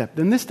this step,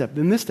 then this step,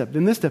 then this step,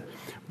 then this step.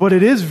 But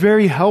it is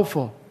very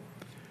helpful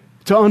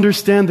to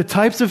understand the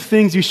types of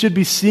things you should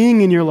be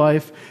seeing in your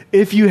life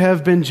if you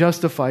have been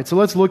justified. So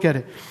let's look at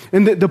it.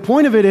 And the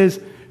point of it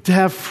is to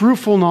have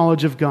fruitful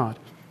knowledge of God.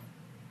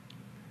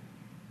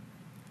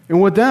 And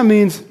what that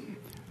means,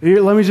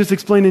 here, let me just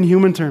explain in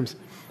human terms.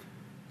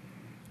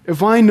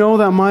 If I know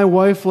that my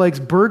wife likes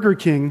Burger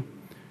King,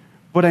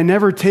 but I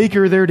never take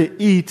her there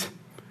to eat,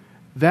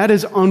 that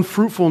is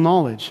unfruitful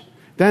knowledge.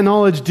 That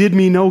knowledge did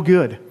me no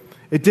good.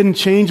 It didn't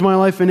change my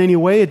life in any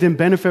way. It didn't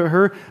benefit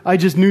her. I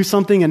just knew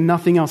something and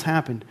nothing else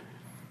happened.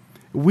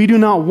 We do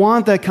not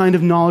want that kind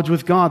of knowledge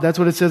with God. That's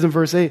what it says in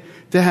verse 8,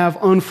 to have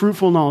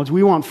unfruitful knowledge.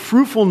 We want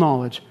fruitful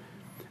knowledge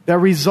that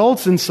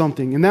results in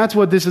something. And that's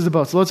what this is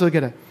about. So let's look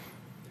at it.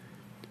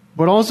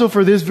 But also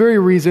for this very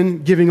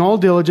reason, giving all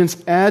diligence,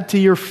 add to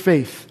your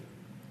faith.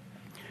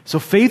 So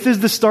faith is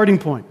the starting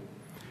point.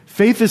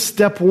 Faith is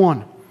step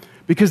one,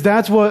 because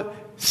that's what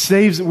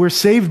saves. We're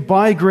saved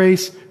by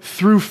grace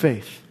through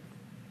faith.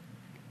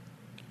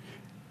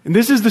 And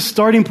this is the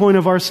starting point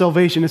of our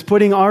salvation. It's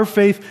putting our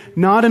faith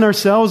not in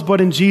ourselves,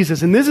 but in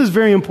Jesus. And this is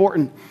very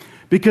important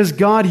because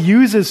God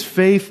uses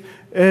faith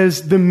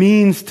as the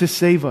means to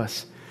save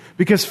us.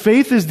 Because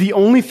faith is the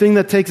only thing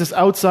that takes us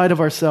outside of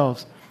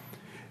ourselves.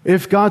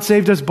 If God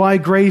saved us by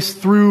grace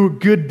through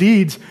good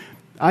deeds,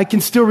 I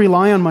can still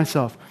rely on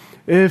myself.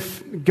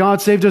 If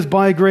God saved us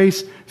by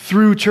grace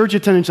through church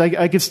attendance,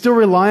 I can still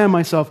rely on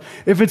myself.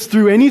 If it's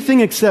through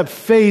anything except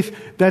faith,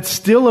 that's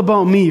still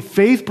about me.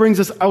 Faith brings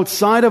us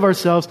outside of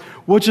ourselves,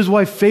 which is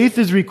why faith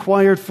is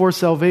required for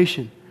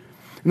salvation.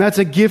 And that's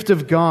a gift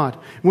of God.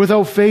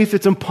 Without faith,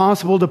 it's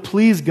impossible to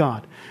please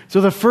God.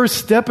 So the first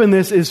step in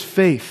this is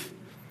faith.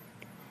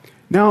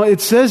 Now,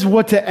 it says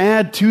what to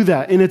add to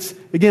that, and it's,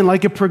 again,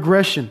 like a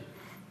progression.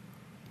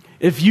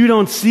 If you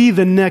don't see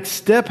the next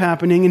step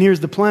happening, and here's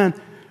the plan,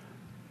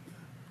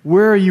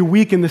 where are you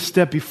weak in the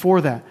step before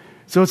that?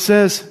 So it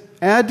says,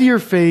 add to your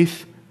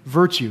faith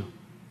virtue.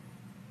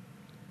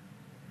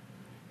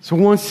 So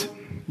once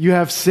you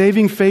have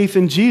saving faith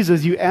in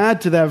Jesus, you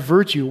add to that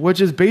virtue, which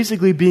is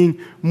basically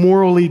being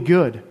morally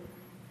good.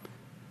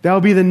 That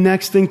will be the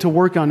next thing to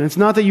work on. And it's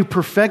not that you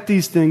perfect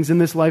these things in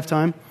this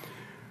lifetime,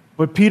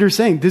 but Peter's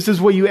saying, this is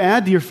what you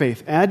add to your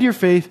faith. Add to your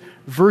faith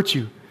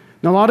virtue.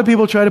 Now, a lot of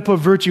people try to put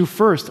virtue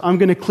first. I'm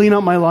going to clean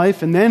up my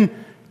life and then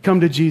come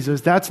to Jesus.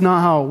 That's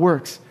not how it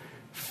works.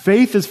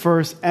 Faith is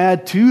first.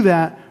 Add to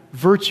that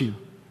virtue.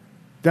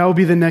 That will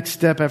be the next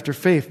step after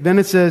faith. Then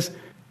it says,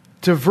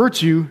 to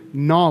virtue,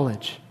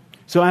 knowledge.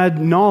 So add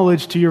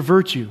knowledge to your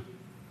virtue.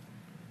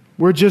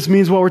 Where it just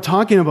means what we're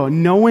talking about.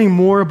 Knowing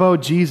more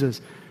about Jesus.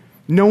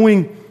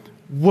 Knowing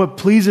what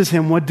pleases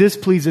Him, what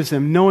displeases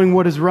Him. Knowing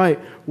what is right,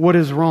 what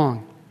is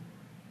wrong.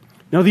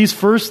 Now these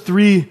first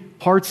three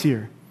parts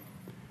here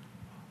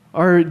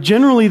are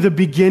generally the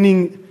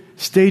beginning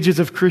stages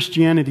of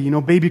Christianity. You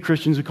know, baby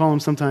Christians, we call them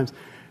sometimes.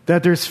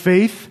 That there's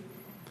faith,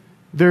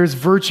 there's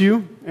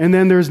virtue, and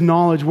then there's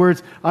knowledge.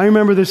 I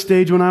remember this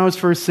stage when I was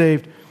first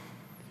saved,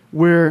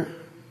 where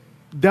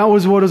that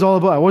was what it was all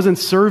about. I wasn't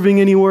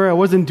serving anywhere. I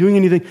wasn't doing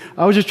anything.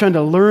 I was just trying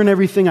to learn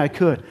everything I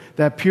could.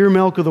 That pure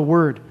milk of the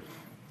Word.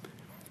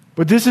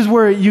 But this is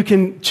where you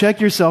can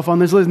check yourself on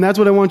this list. And that's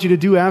what I want you to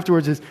do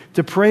afterwards, is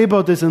to pray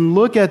about this and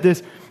look at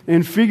this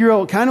and figure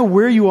out kind of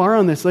where you are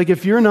on this. Like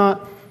if you're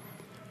not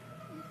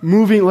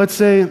moving, let's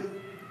say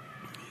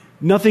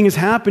nothing is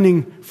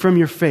happening from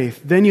your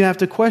faith, then you have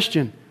to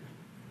question,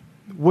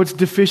 what's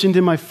deficient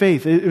in my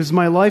faith? Is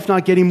my life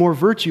not getting more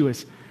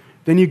virtuous?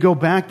 Then you go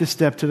back the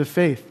step to the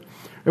faith.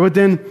 But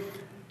then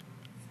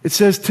it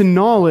says to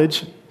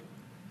knowledge,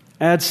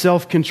 add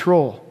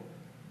self-control.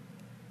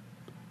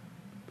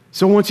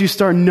 So once you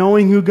start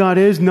knowing who God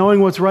is, knowing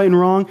what's right and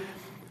wrong,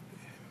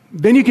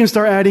 then you can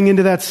start adding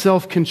into that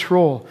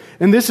self-control.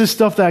 And this is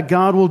stuff that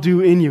God will do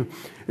in you.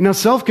 And now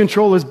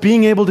self-control is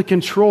being able to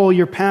control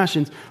your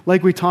passions,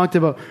 like we talked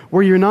about,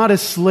 where you're not a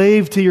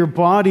slave to your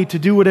body to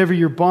do whatever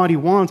your body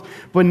wants,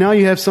 but now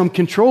you have some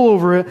control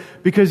over it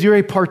because you're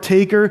a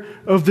partaker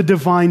of the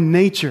divine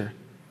nature.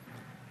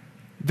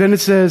 Then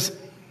it says,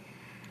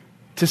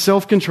 to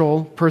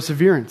self-control,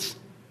 perseverance.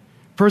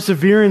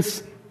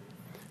 Perseverance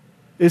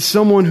is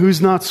someone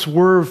who's not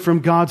swerved from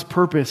God's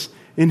purpose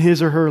in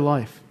his or her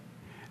life.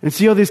 And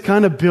see how these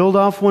kind of build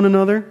off one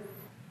another?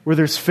 Where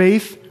there's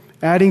faith,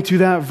 adding to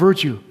that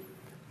virtue.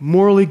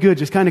 Morally good,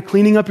 just kind of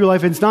cleaning up your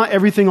life. It's not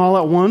everything all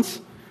at once,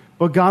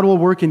 but God will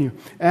work in you.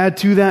 Add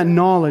to that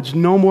knowledge,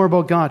 know more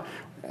about God.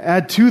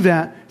 Add to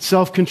that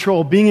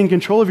self-control, being in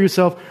control of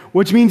yourself,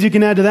 which means you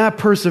can add to that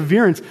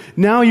perseverance.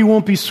 Now you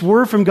won't be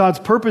swerved from God's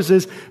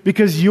purposes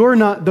because you're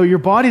not, though your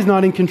body's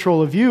not in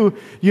control of you,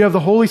 you have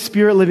the Holy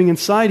Spirit living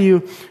inside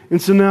you.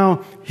 And so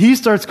now He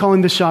starts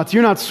calling the shots.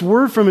 You're not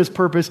swerved from His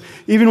purpose.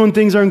 Even when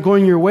things aren't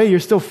going your way, you're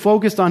still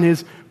focused on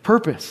His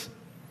purpose.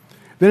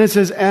 Then it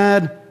says,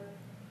 add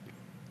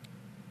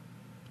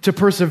to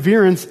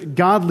perseverance,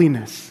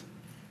 godliness.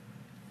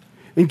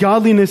 And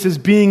godliness is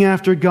being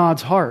after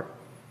God's heart.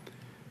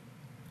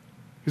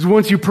 Because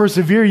once you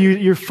persevere,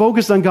 you're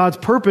focused on God's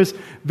purpose,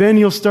 then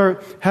you'll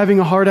start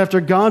having a heart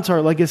after God's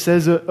heart, like it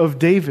says of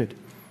David.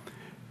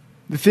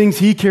 The things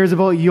he cares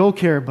about, you'll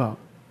care about.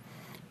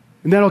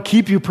 And that'll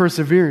keep you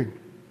persevering.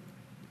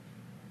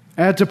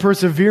 Add to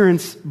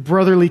perseverance,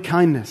 brotherly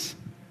kindness.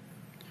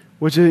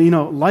 Which is,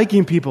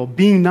 liking people,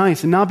 being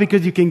nice. And not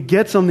because you can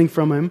get something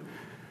from them,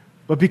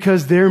 but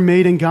because they're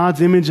made in God's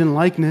image and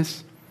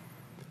likeness.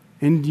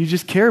 And you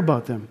just care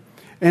about them.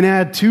 And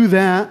add to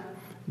that,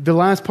 the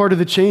last part of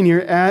the chain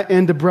here,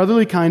 and to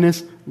brotherly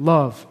kindness,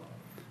 love.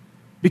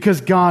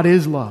 Because God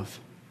is love.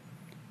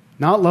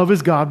 Not love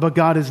is God, but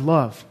God is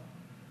love.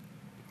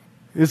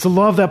 It's a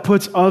love that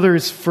puts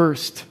others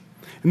first.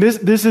 And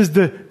this is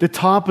the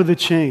top of the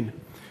chain.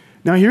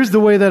 Now here's the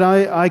way that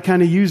I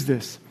kind of use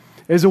this.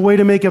 As a way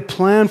to make a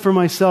plan for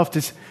myself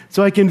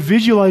so I can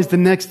visualize the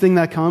next thing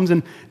that comes.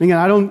 And again,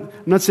 I'm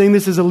not saying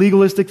this is a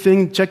legalistic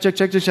thing, check,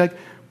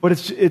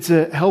 but it's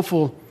a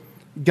helpful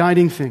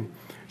guiding thing.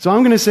 So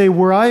I'm going to say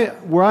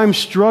where I'm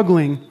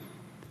struggling,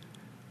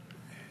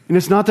 and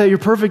it's not that you're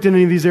perfect in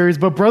any of these areas,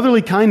 but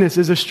brotherly kindness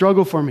is a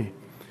struggle for me.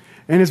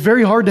 And it's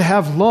very hard to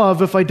have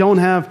love if I don't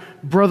have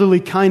brotherly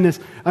kindness.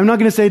 I'm not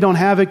going to say I don't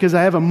have it because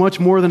I have it much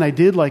more than I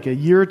did like a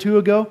year or two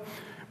ago.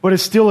 but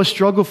it's still a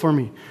struggle for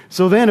me.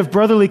 So then if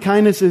brotherly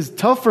kindness is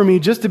tough for me,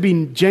 just to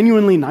be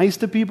genuinely nice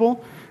to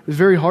people is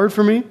very hard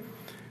for me,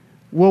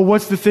 well,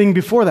 what's the thing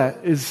before that?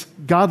 Is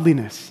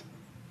godliness.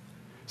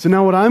 So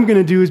now what I'm going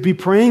to do is be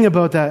praying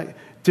about that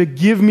to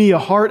give me a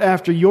heart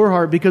after your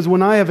heart, because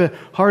when I have a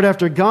heart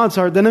after God's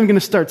heart, then I'm going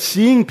to start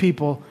seeing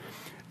people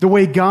the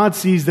way God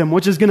sees them,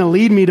 which is going to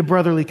lead me to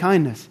brotherly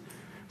kindness.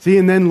 See,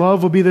 and then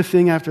love will be the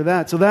thing after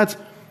that. So that's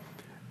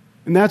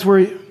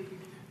where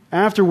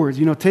afterwards,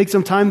 take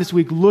some time this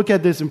week, look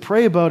at this and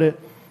pray about it.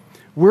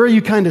 Where are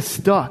you kind of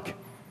stuck?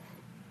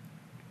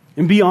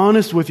 And be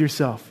honest with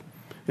yourself.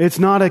 It's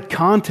not a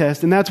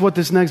contest, and that's what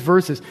this next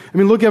verse is.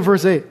 Look at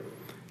verse 8.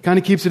 Kind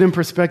of keeps it in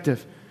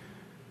perspective.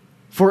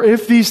 For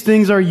if these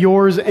things are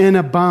yours and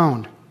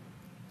abound.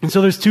 And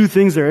so there's two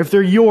things there. If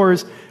they're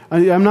yours,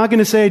 I'm not going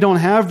to say I don't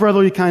have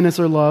brotherly kindness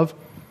or love.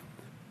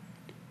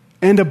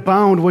 And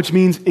abound, which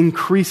means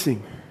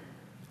increasing.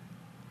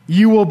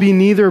 You will be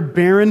neither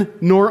barren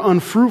nor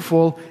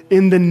unfruitful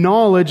in the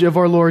knowledge of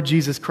our Lord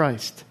Jesus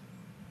Christ.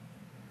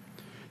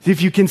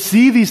 If you can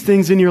see these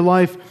things in your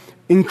life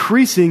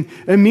increasing,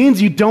 it means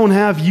you don't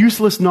have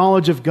useless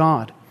knowledge of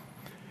God.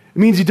 It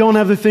means you don't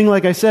have the thing,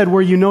 like I said,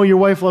 where you know your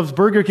wife loves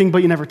Burger King,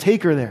 but you never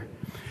take her there.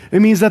 It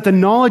means that the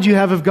knowledge you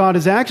have of God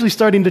is actually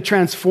starting to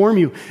transform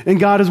you, and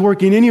God is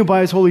working in you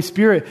by His Holy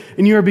Spirit,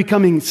 and you are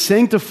becoming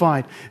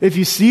sanctified. If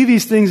you see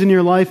these things in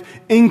your life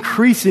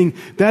increasing,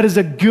 that is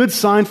a good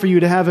sign for you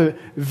to have a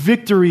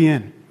victory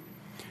in.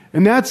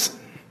 And that's,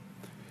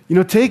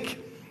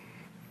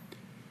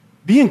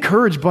 be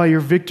encouraged by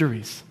your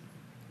victories.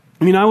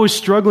 I was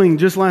struggling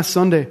just last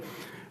Sunday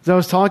as I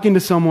was talking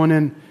to someone,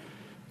 and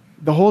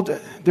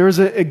there was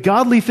a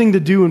godly thing to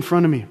do in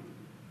front of me.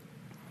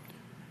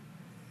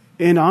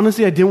 And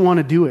honestly, I didn't want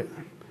to do it.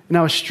 And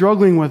I was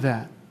struggling with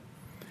that.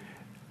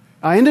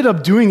 I ended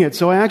up doing it,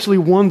 so I actually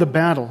won the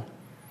battle.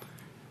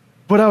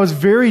 But I was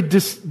very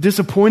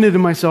disappointed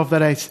in myself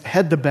that I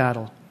had the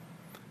battle.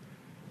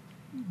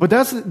 But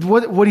that's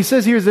what he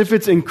says here is if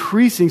it's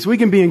increasing, so we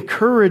can be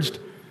encouraged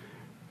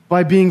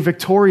by being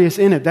victorious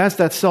in it. That's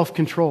that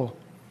self-control.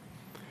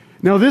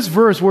 Now this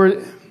verse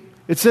where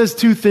it says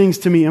two things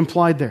to me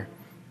implied there.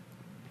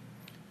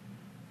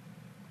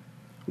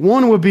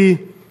 One would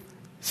be,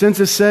 since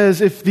it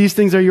says, if these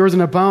things are yours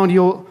and abound,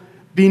 you'll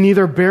be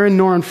neither barren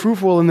nor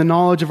unfruitful in the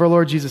knowledge of our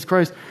Lord Jesus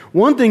Christ.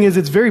 One thing is,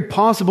 it's very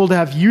possible to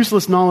have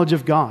useless knowledge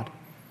of God.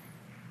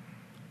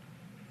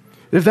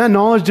 If that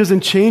knowledge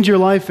doesn't change your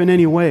life in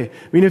any way.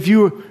 If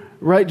you,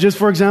 just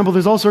for example,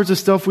 there's all sorts of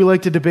stuff we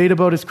like to debate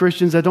about as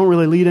Christians that don't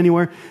really lead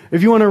anywhere.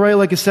 If you want to write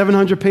like a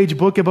 700-page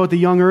book about the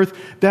young earth,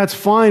 that's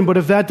fine, but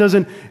if that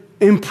doesn't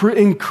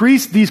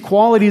increase these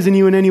qualities in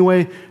you in any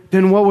way,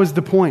 then what was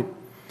the point?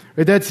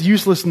 That's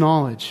useless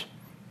knowledge.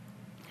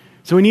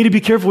 So we need to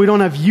be careful we don't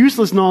have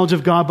useless knowledge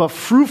of God, but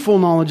fruitful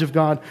knowledge of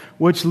God,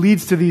 which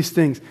leads to these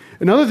things.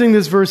 Another thing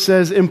this verse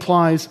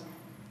implies,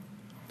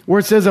 where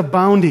it says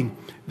abounding,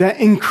 that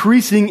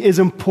increasing is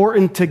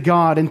important to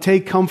God, and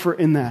take comfort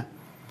in that.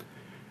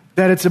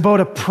 That it's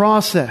about a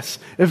process.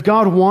 If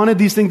God wanted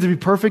these things to be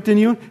perfect in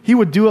you, He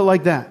would do it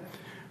like that.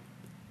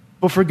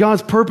 But for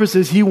God's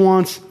purposes, He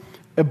wants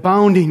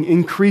abounding,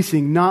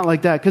 increasing, not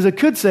like that. Because it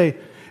could say,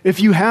 if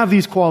you have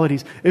these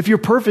qualities, if you're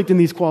perfect in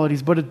these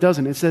qualities, but it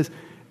doesn't. It says,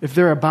 if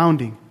they're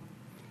abounding.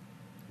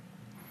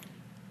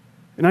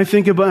 And I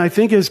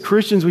think as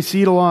Christians, we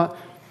see it a lot.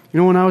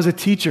 When I was a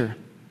teacher,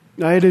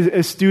 I had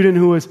a student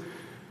who was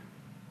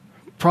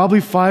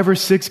probably 5 or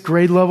 6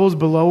 grade levels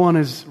below on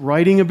his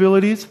writing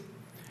abilities.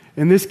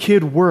 And this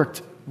kid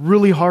worked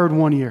really hard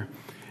one year.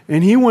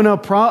 And he went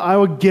up, I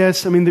would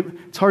guess,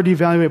 it's hard to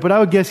evaluate, but I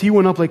would guess he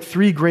went up like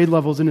 3 grade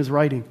levels in his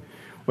writing,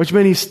 which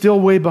meant he's still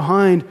way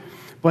behind,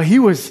 but he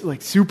was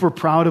like super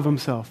proud of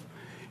himself.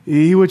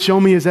 He would show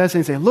me his essay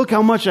and say, look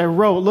how much I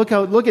wrote. Look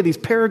at these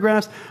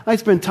paragraphs. I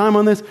spent time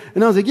on this.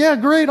 And I was like, yeah,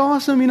 great,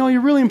 awesome.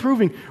 You're really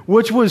improving,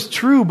 which was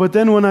true. But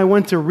then when I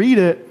went to read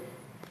it,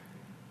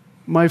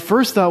 my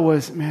first thought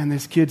was, man,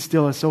 this kid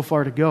still has so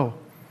far to go.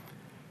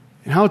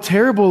 And how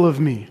terrible of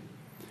me.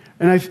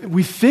 And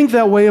we think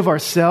that way of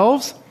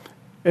ourselves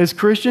as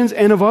Christians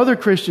and of other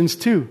Christians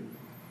too.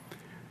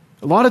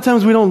 A lot of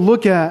times we don't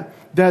look at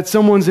that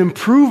someone's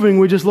improving.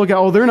 We just look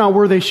at, they're not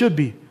where they should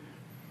be.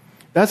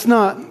 That's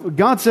not,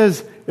 God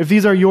says, if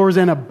these are yours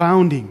and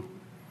abounding.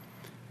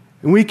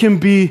 And we can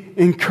be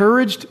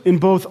encouraged in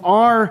both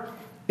our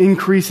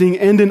increasing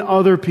and in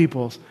other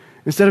people's.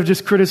 Instead of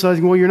just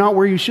criticizing, you're not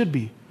where you should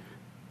be.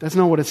 That's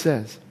not what it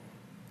says.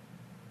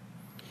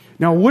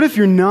 Now, what if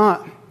you're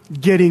not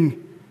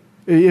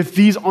if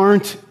these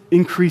aren't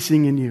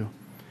increasing in you?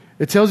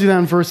 It tells you that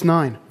in verse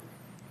 9.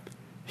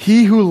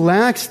 He who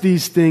lacks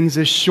these things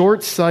is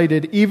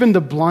short-sighted, even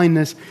to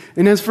blindness,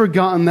 and has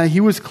forgotten that he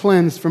was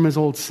cleansed from his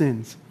old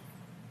sins.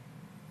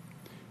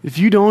 If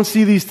you don't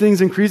see these things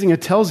increasing, it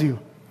tells you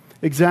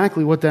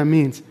exactly what that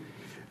means.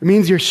 It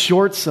means you're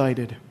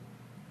short-sighted.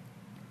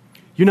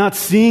 You're not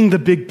seeing the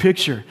big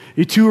picture.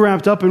 You're too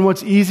wrapped up in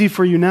what's easy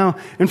for you now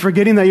and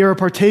forgetting that you're a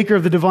partaker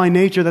of the divine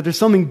nature, that there's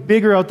something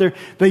bigger out there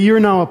that you're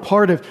now a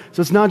part of.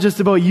 So it's not just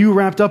about you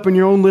wrapped up in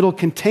your own little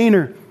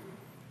container,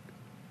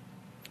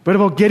 but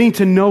about getting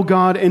to know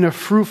God in a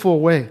fruitful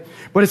way.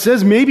 But it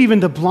says maybe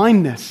even to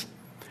blindness.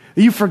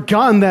 You've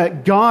forgotten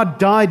that God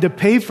died to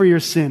pay for your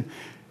sin.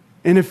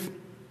 And if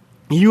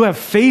you have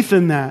faith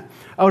in that,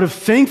 out of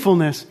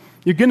thankfulness,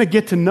 you're going to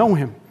get to know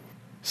Him.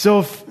 So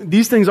if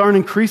these things aren't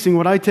increasing,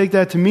 what I take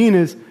that to mean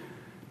is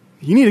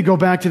you need to go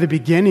back to the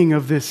beginning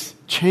of this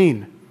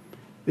chain.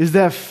 Is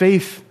that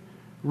faith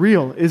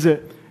real? Is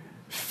it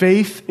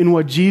faith in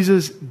what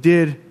Jesus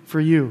did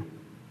for you?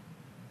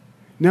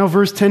 Now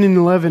verse 10 and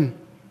 11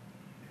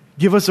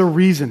 give us a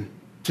reason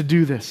to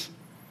do this.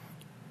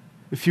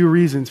 A few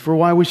reasons for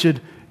why we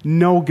should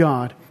know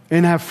God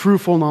and have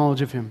fruitful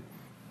knowledge of Him.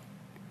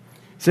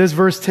 It says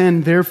verse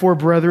 10, therefore,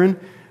 brethren,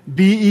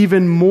 be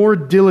even more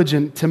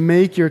diligent to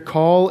make your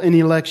call and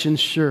election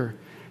sure.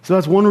 So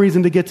that's one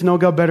reason to get to know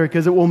God better,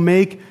 because it will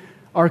make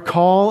our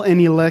call and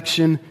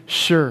election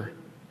sure.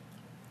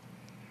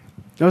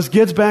 Now this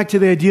gets back to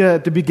the idea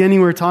at the beginning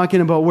we were talking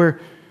about where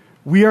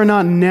we are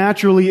not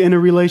naturally in a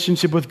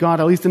relationship with God,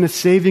 at least in a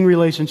saving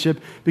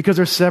relationship, because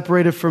we're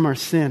separated from our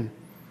sin.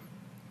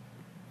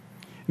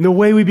 And the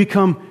way we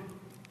become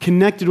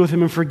connected with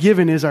Him and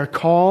forgiven is our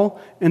call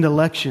and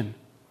election.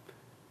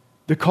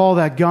 The call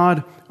that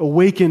God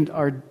awakened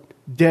our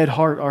dead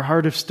heart, our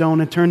heart of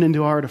stone, and turned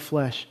into a heart of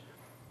flesh.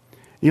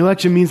 The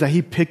election means that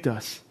He picked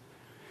us.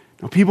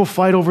 Now, people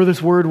fight over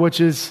this word,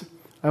 which is,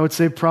 I would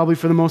say, probably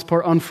for the most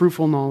part,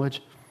 unfruitful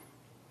knowledge.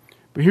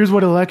 But here's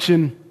what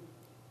election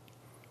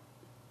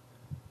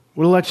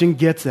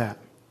gets at.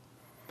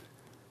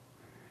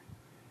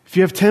 If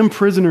you have 10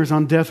 prisoners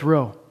on death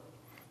row,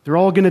 they're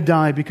all going to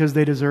die because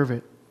they deserve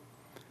it.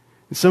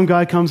 And some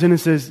guy comes in and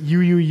says,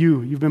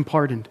 you've been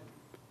pardoned.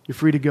 You're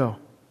free to go.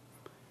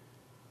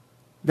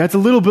 That's a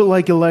little bit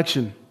like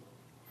election.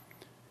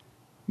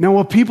 Now,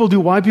 what people do,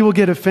 why people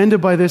get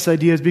offended by this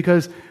idea is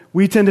because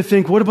we tend to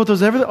think, what about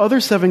those other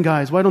 7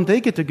 guys? Why don't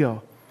they get to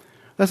go?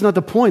 That's not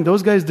the point.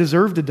 Those guys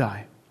deserve to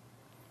die.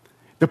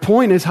 The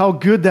point is how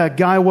good that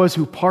guy was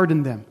who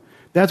pardoned them.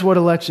 That's what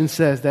election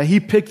says, that He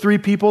picked 3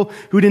 people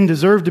who didn't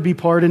deserve to be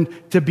pardoned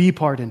to be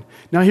pardoned.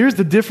 Now, here's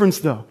the difference,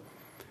 though.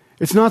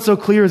 It's not so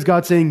clear as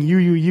God saying,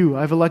 you,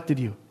 I've elected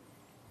you.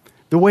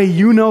 The way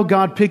you know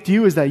God picked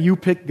you is that you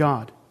picked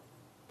God.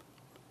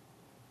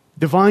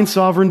 Divine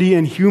sovereignty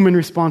and human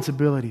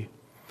responsibility.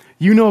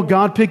 You know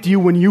God picked you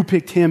when you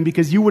picked Him,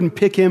 because you wouldn't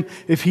pick Him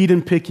if He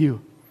didn't pick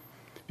you,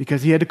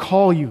 because He had to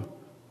call you.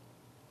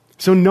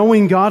 So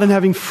knowing God and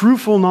having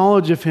fruitful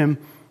knowledge of Him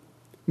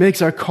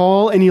makes our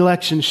call and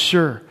election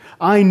sure.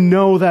 I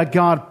know that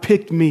God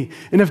picked me.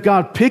 And if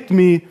God picked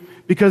me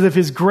because of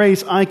His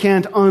grace, I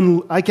can't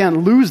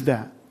lose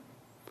that.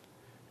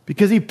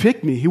 Because He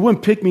picked me. He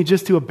wouldn't pick me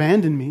just to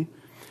abandon me.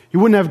 He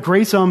wouldn't have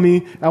grace on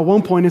me at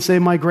one point and say,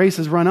 my grace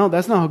has run out.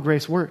 That's not how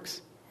grace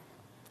works.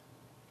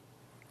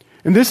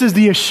 And this is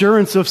the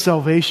assurance of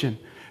salvation,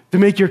 to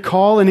make your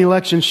call and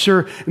election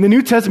sure. And the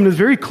New Testament is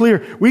very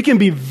clear. We can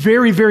be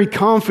very, very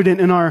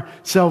confident in our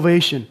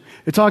salvation.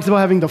 It talks about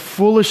having the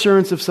full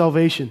assurance of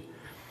salvation.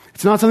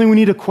 It's not something we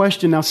need to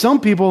question. Now,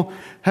 some people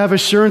have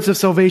assurance of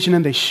salvation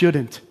and they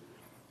shouldn't.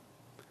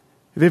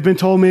 They've been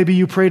told maybe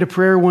you prayed a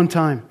prayer one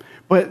time,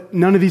 but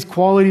none of these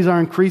qualities are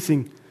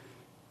increasing.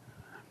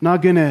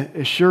 Not going to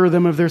assure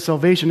them of their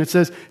salvation. It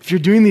says, if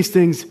you're doing these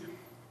things,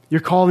 your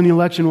call and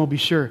election will be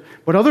sure.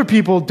 But other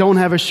people don't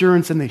have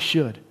assurance, and they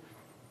should.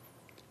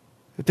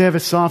 That they have a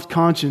soft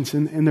conscience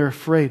and they're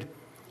afraid.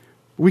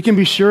 We can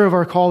be sure of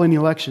our call and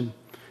election.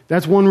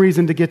 That's one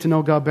reason to get to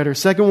know God better.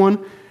 Second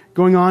one,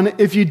 going on,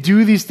 if you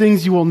do these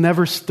things, you will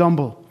never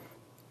stumble.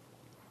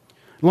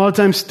 A lot of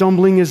times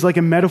stumbling is like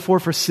a metaphor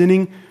for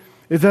sinning.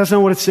 If that's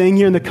not what it's saying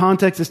here in the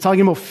context, it's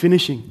talking about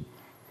finishing.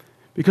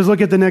 Because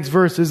look at the next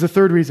verse, is the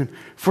third reason.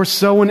 For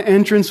so an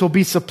entrance will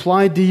be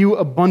supplied to you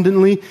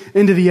abundantly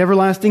into the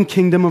everlasting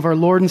kingdom of our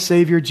Lord and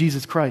Savior,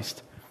 Jesus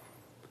Christ.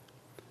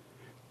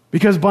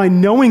 Because by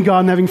knowing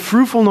God and having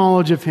fruitful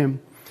knowledge of Him,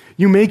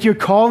 you make your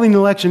call and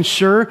election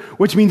sure,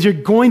 which means you're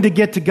going to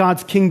get to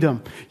God's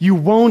kingdom. You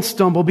won't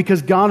stumble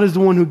because God is the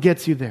one who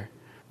gets you there.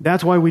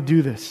 That's why we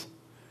do this.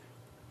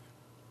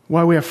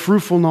 Why we have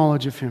fruitful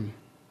knowledge of Him.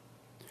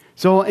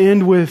 So I'll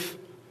end with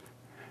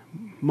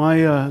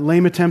my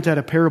lame attempt at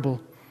a parable.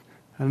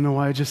 I don't know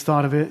why I just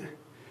thought of it.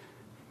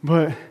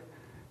 But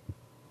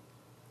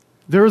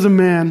there was a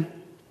man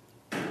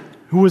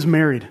who was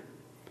married.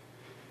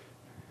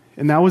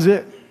 And that was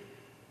it.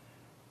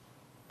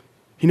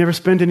 He never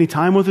spent any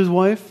time with his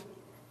wife.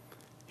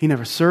 He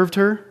never served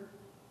her.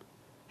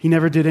 He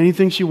never did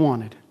anything she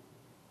wanted.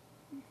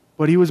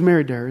 But he was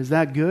married to her. Is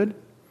that good?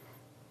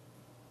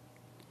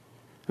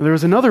 And there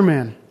was another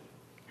man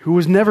who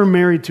was never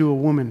married to a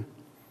woman.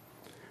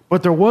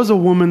 But there was a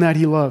woman that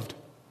he loved.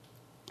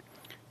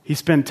 He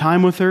spent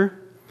time with her.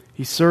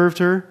 He served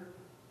her.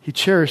 He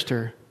cherished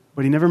her.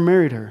 But he never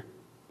married her.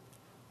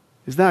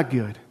 Is that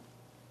good?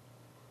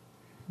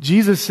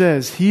 Jesus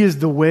says He is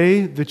the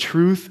way, the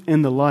truth,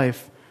 and the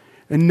life,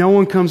 and no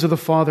one comes to the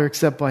Father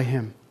except by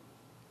Him.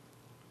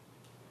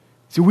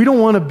 See, we don't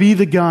want to be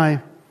the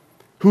guy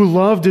who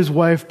loved his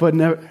wife, but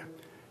never.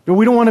 No,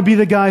 we don't want to be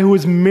the guy who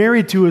was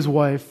married to his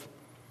wife,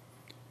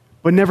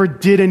 but never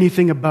did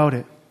anything about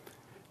it.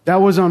 That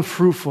was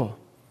unfruitful.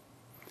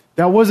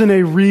 That wasn't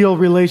a real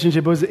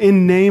relationship. It was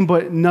in name,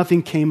 but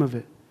nothing came of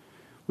it.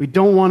 We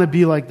don't want to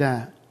be like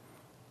that.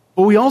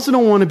 But we also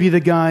don't want to be the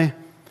guy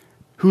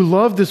who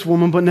loved this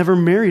woman but never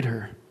married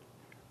her.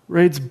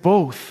 Right? It's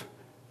both.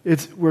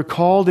 We're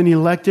called and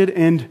elected,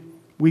 and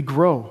we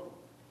grow.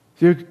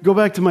 So go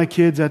back to my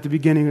kids at the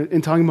beginning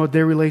and talking about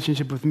their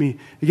relationship with me.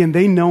 Again,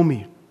 they know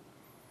me.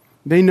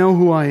 They know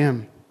who I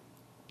am.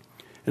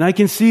 And I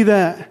can see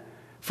that,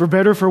 for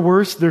better or for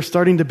worse, they're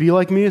starting to be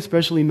like me,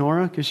 especially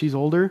Nora, because she's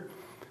older.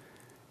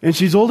 And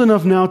she's old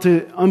enough now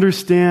to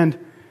understand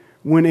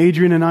when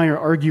Adrian and I are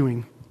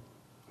arguing,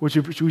 which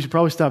we should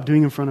probably stop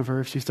doing in front of her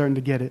if she's starting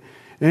to get it.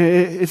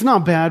 It's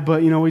not bad,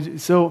 but,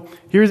 so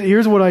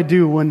here's what I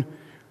do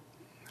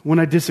when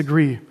I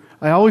disagree.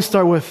 I always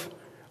start with,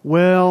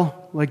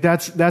 well, like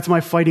that's my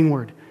fighting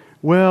word.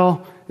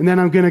 Well, and then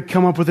I'm going to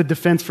come up with a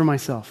defense for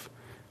myself.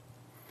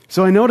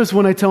 So I notice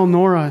when I tell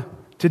Nora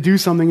to do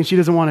something and she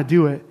doesn't want to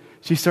do it,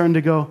 she's starting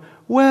to go,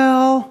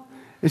 well,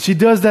 and she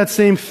does that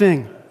same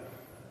thing.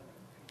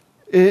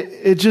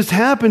 It just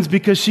happens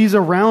because she's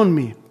around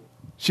me.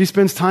 She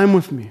spends time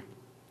with me.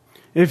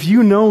 If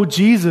you know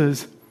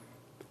Jesus,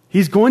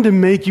 He's going to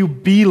make you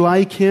be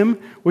like Him,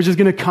 which is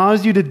going to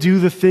cause you to do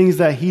the things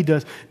that He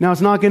does. Now,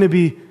 it's not going to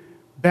be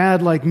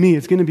bad like me.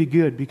 It's going to be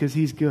good because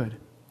He's good.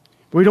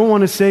 But we don't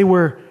want to say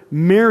we're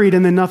married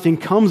and then nothing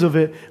comes of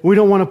it. We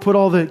don't want to put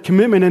all the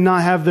commitment and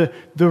not have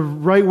the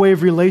right way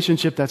of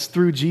relationship that's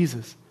through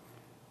Jesus.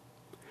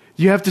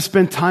 You have to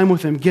spend time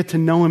with Him, get to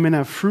know Him, and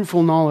have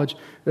fruitful knowledge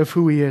of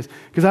who He is.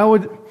 Because I'll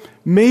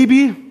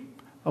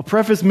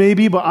preface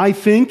maybe, but I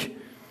think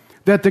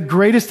that the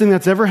greatest thing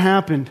that's ever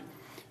happened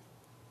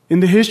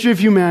in the history of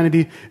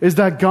humanity is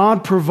that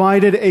God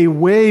provided a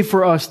way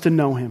for us to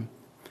know Him.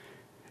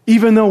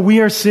 Even though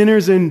we are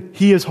sinners and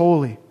He is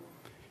holy.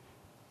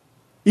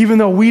 Even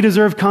though we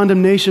deserve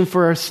condemnation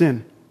for our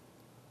sin.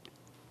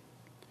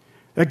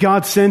 That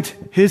God sent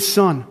His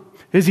Son,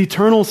 His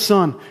eternal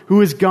Son,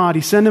 who is God.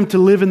 He sent Him to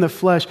live in the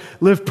flesh,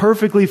 live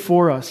perfectly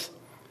for us,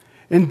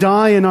 and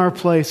die in our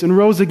place, and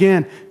rose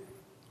again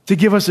to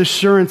give us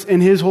assurance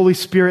in His Holy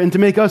Spirit and to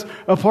make us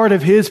a part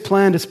of His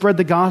plan to spread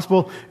the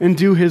gospel and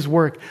do His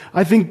work.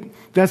 I think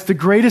that's the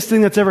greatest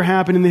thing that's ever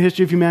happened in the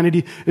history of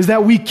humanity, is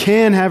that we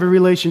can have a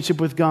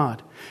relationship with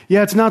God.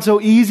 Yeah, it's not so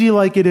easy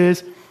like it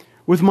is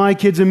with my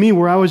kids and me,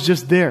 where I was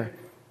just there.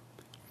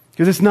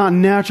 Because it's not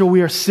natural.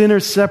 We are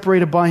sinners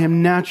separated by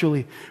Him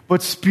naturally.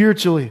 But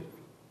spiritually,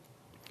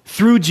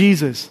 through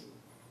Jesus,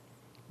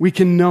 we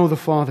can know the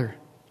Father.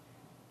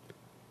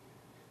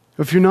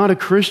 If you're not a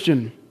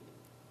Christian,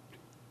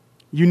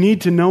 you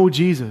need to know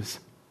Jesus.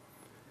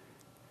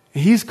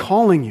 He's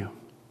calling you.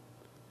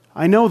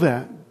 I know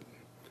that.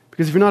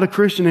 Because if you're not a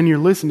Christian and you're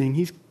listening,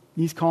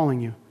 He's calling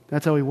you.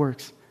 That's how He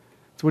works.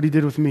 That's what He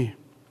did with me.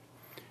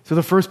 So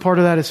the first part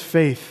of that is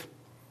faith.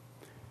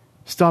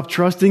 Stop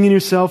trusting in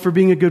yourself for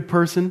being a good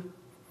person.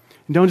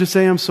 And don't just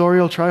say, I'm sorry,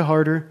 I'll try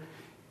harder.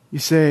 You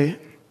say,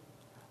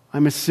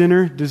 I'm a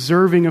sinner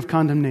deserving of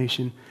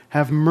condemnation.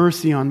 Have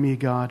mercy on me,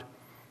 God.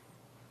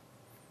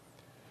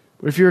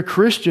 But if you're a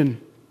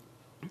Christian,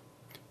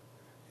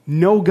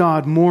 know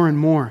God more and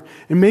more.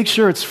 And make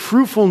sure it's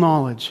fruitful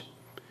knowledge.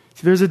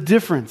 See, there's a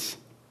difference.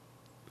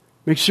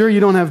 Make sure you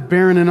don't have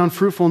barren and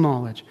unfruitful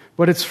knowledge,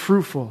 but it's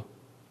fruitful.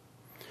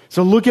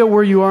 So look at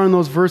where you are in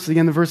those verses.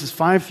 Again, the verses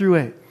 5 through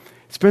 8.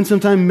 Spend some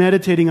time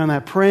meditating on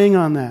that, praying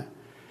on that.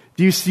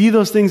 Do you see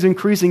those things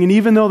increasing? And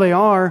even though they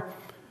are,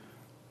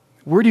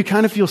 where do you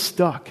kind of feel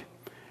stuck?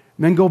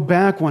 And then go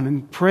back one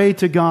and pray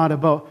to God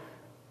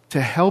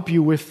to help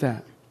you with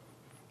that.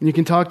 And you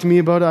can talk to me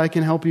about it. I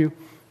can help you,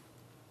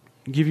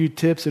 give you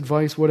tips,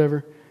 advice,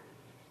 whatever.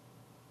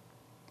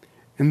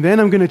 And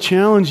then I'm going to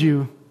challenge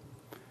you,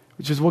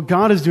 which is what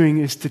God is doing,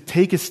 is to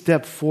take a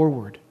step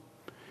forward.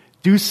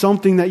 Do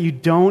something that you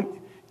don't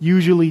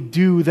usually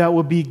do that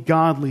will be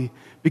godly,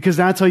 because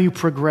that's how you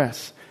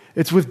progress.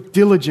 It's with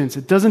diligence.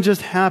 It doesn't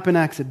just happen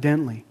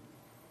accidentally.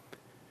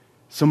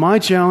 So my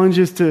challenge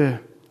is to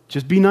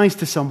just be nice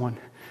to someone.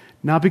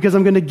 Not because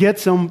I'm going to get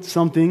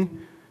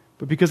something,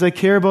 but because I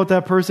care about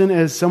that person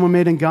as someone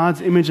made in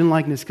God's image and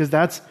likeness, because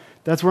that's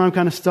where I'm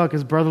kind of stuck,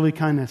 is brotherly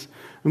kindness.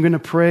 I'm going to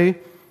pray.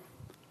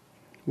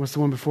 What's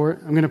the one before it?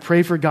 I'm going to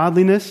pray for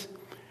godliness.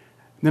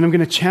 Then I'm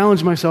going to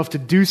challenge myself to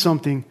do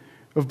something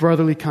of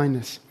brotherly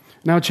kindness.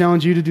 And I'll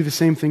challenge you to do the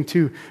same thing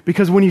too.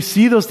 Because when you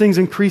see those things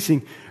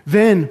increasing,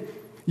 then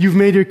you've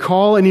made your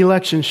call and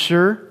election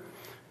sure,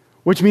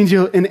 which means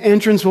an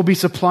entrance will be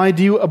supplied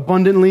to you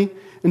abundantly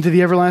into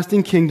the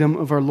everlasting kingdom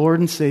of our Lord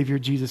and Savior,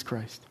 Jesus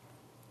Christ.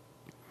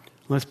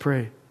 Let's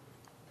pray.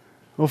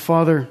 Oh,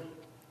 Father,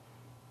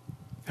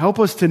 help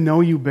us to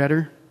know you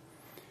better,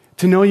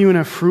 to know you in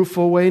a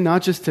fruitful way,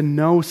 not just to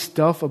know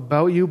stuff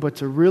about you, but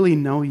to really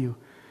know you.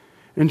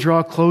 and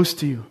draw close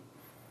to you.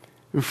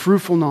 And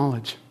fruitful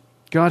knowledge.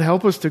 God,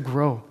 help us to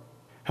grow.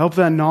 Help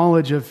that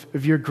knowledge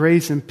of your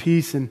grace and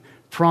peace and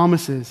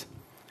promises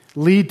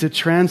lead to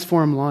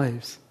transformed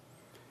lives.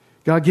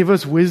 God, give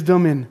us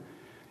wisdom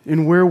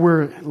in where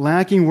we're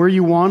lacking, where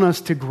you want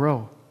us to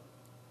grow.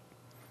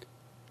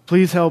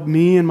 Please help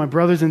me and my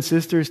brothers and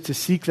sisters to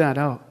seek that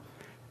out,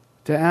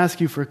 to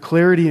ask you for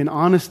clarity and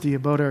honesty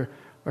about our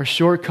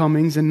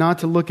shortcomings, and not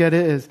to look at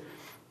it as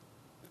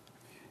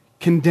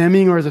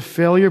condemning or as a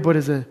failure, but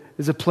as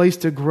a place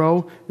to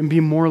grow and be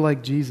more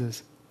like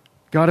Jesus.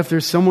 God, if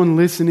there's someone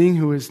listening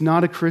who is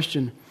not a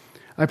Christian,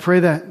 I pray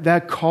that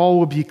that call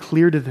will be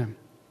clear to them.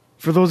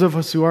 For those of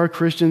us who are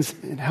Christians,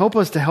 help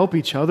us to help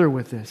each other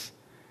with this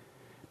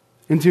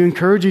and to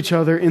encourage each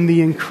other in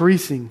the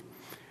increasing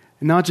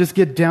and not just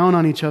get down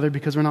on each other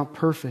because we're not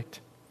perfect.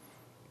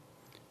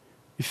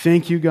 We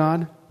thank you,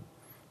 God,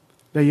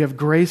 that you have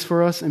grace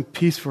for us and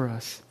peace for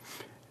us.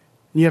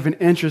 You have an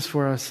interest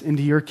for us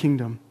into your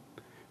kingdom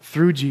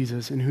through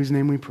Jesus, in whose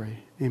name we pray.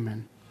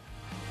 Amen.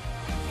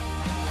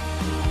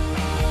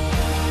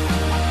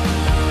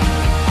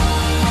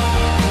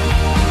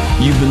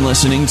 You've been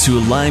listening to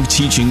a live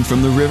teaching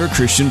from the River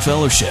Christian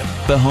Fellowship,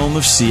 the home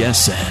of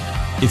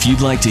CSN. If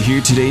you'd like to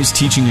hear today's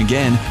teaching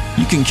again,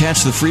 you can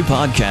catch the free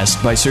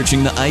podcast by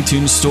searching the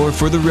iTunes store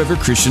for the River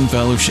Christian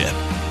Fellowship,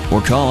 or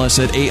call us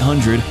at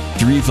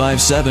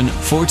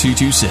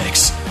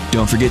 800-357-4226.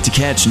 Don't forget to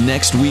catch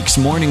next week's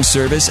morning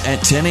service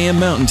at 10 a.m.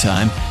 Mountain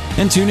Time,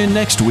 and tune in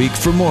next week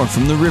for more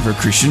from the River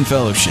Christian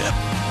Fellowship.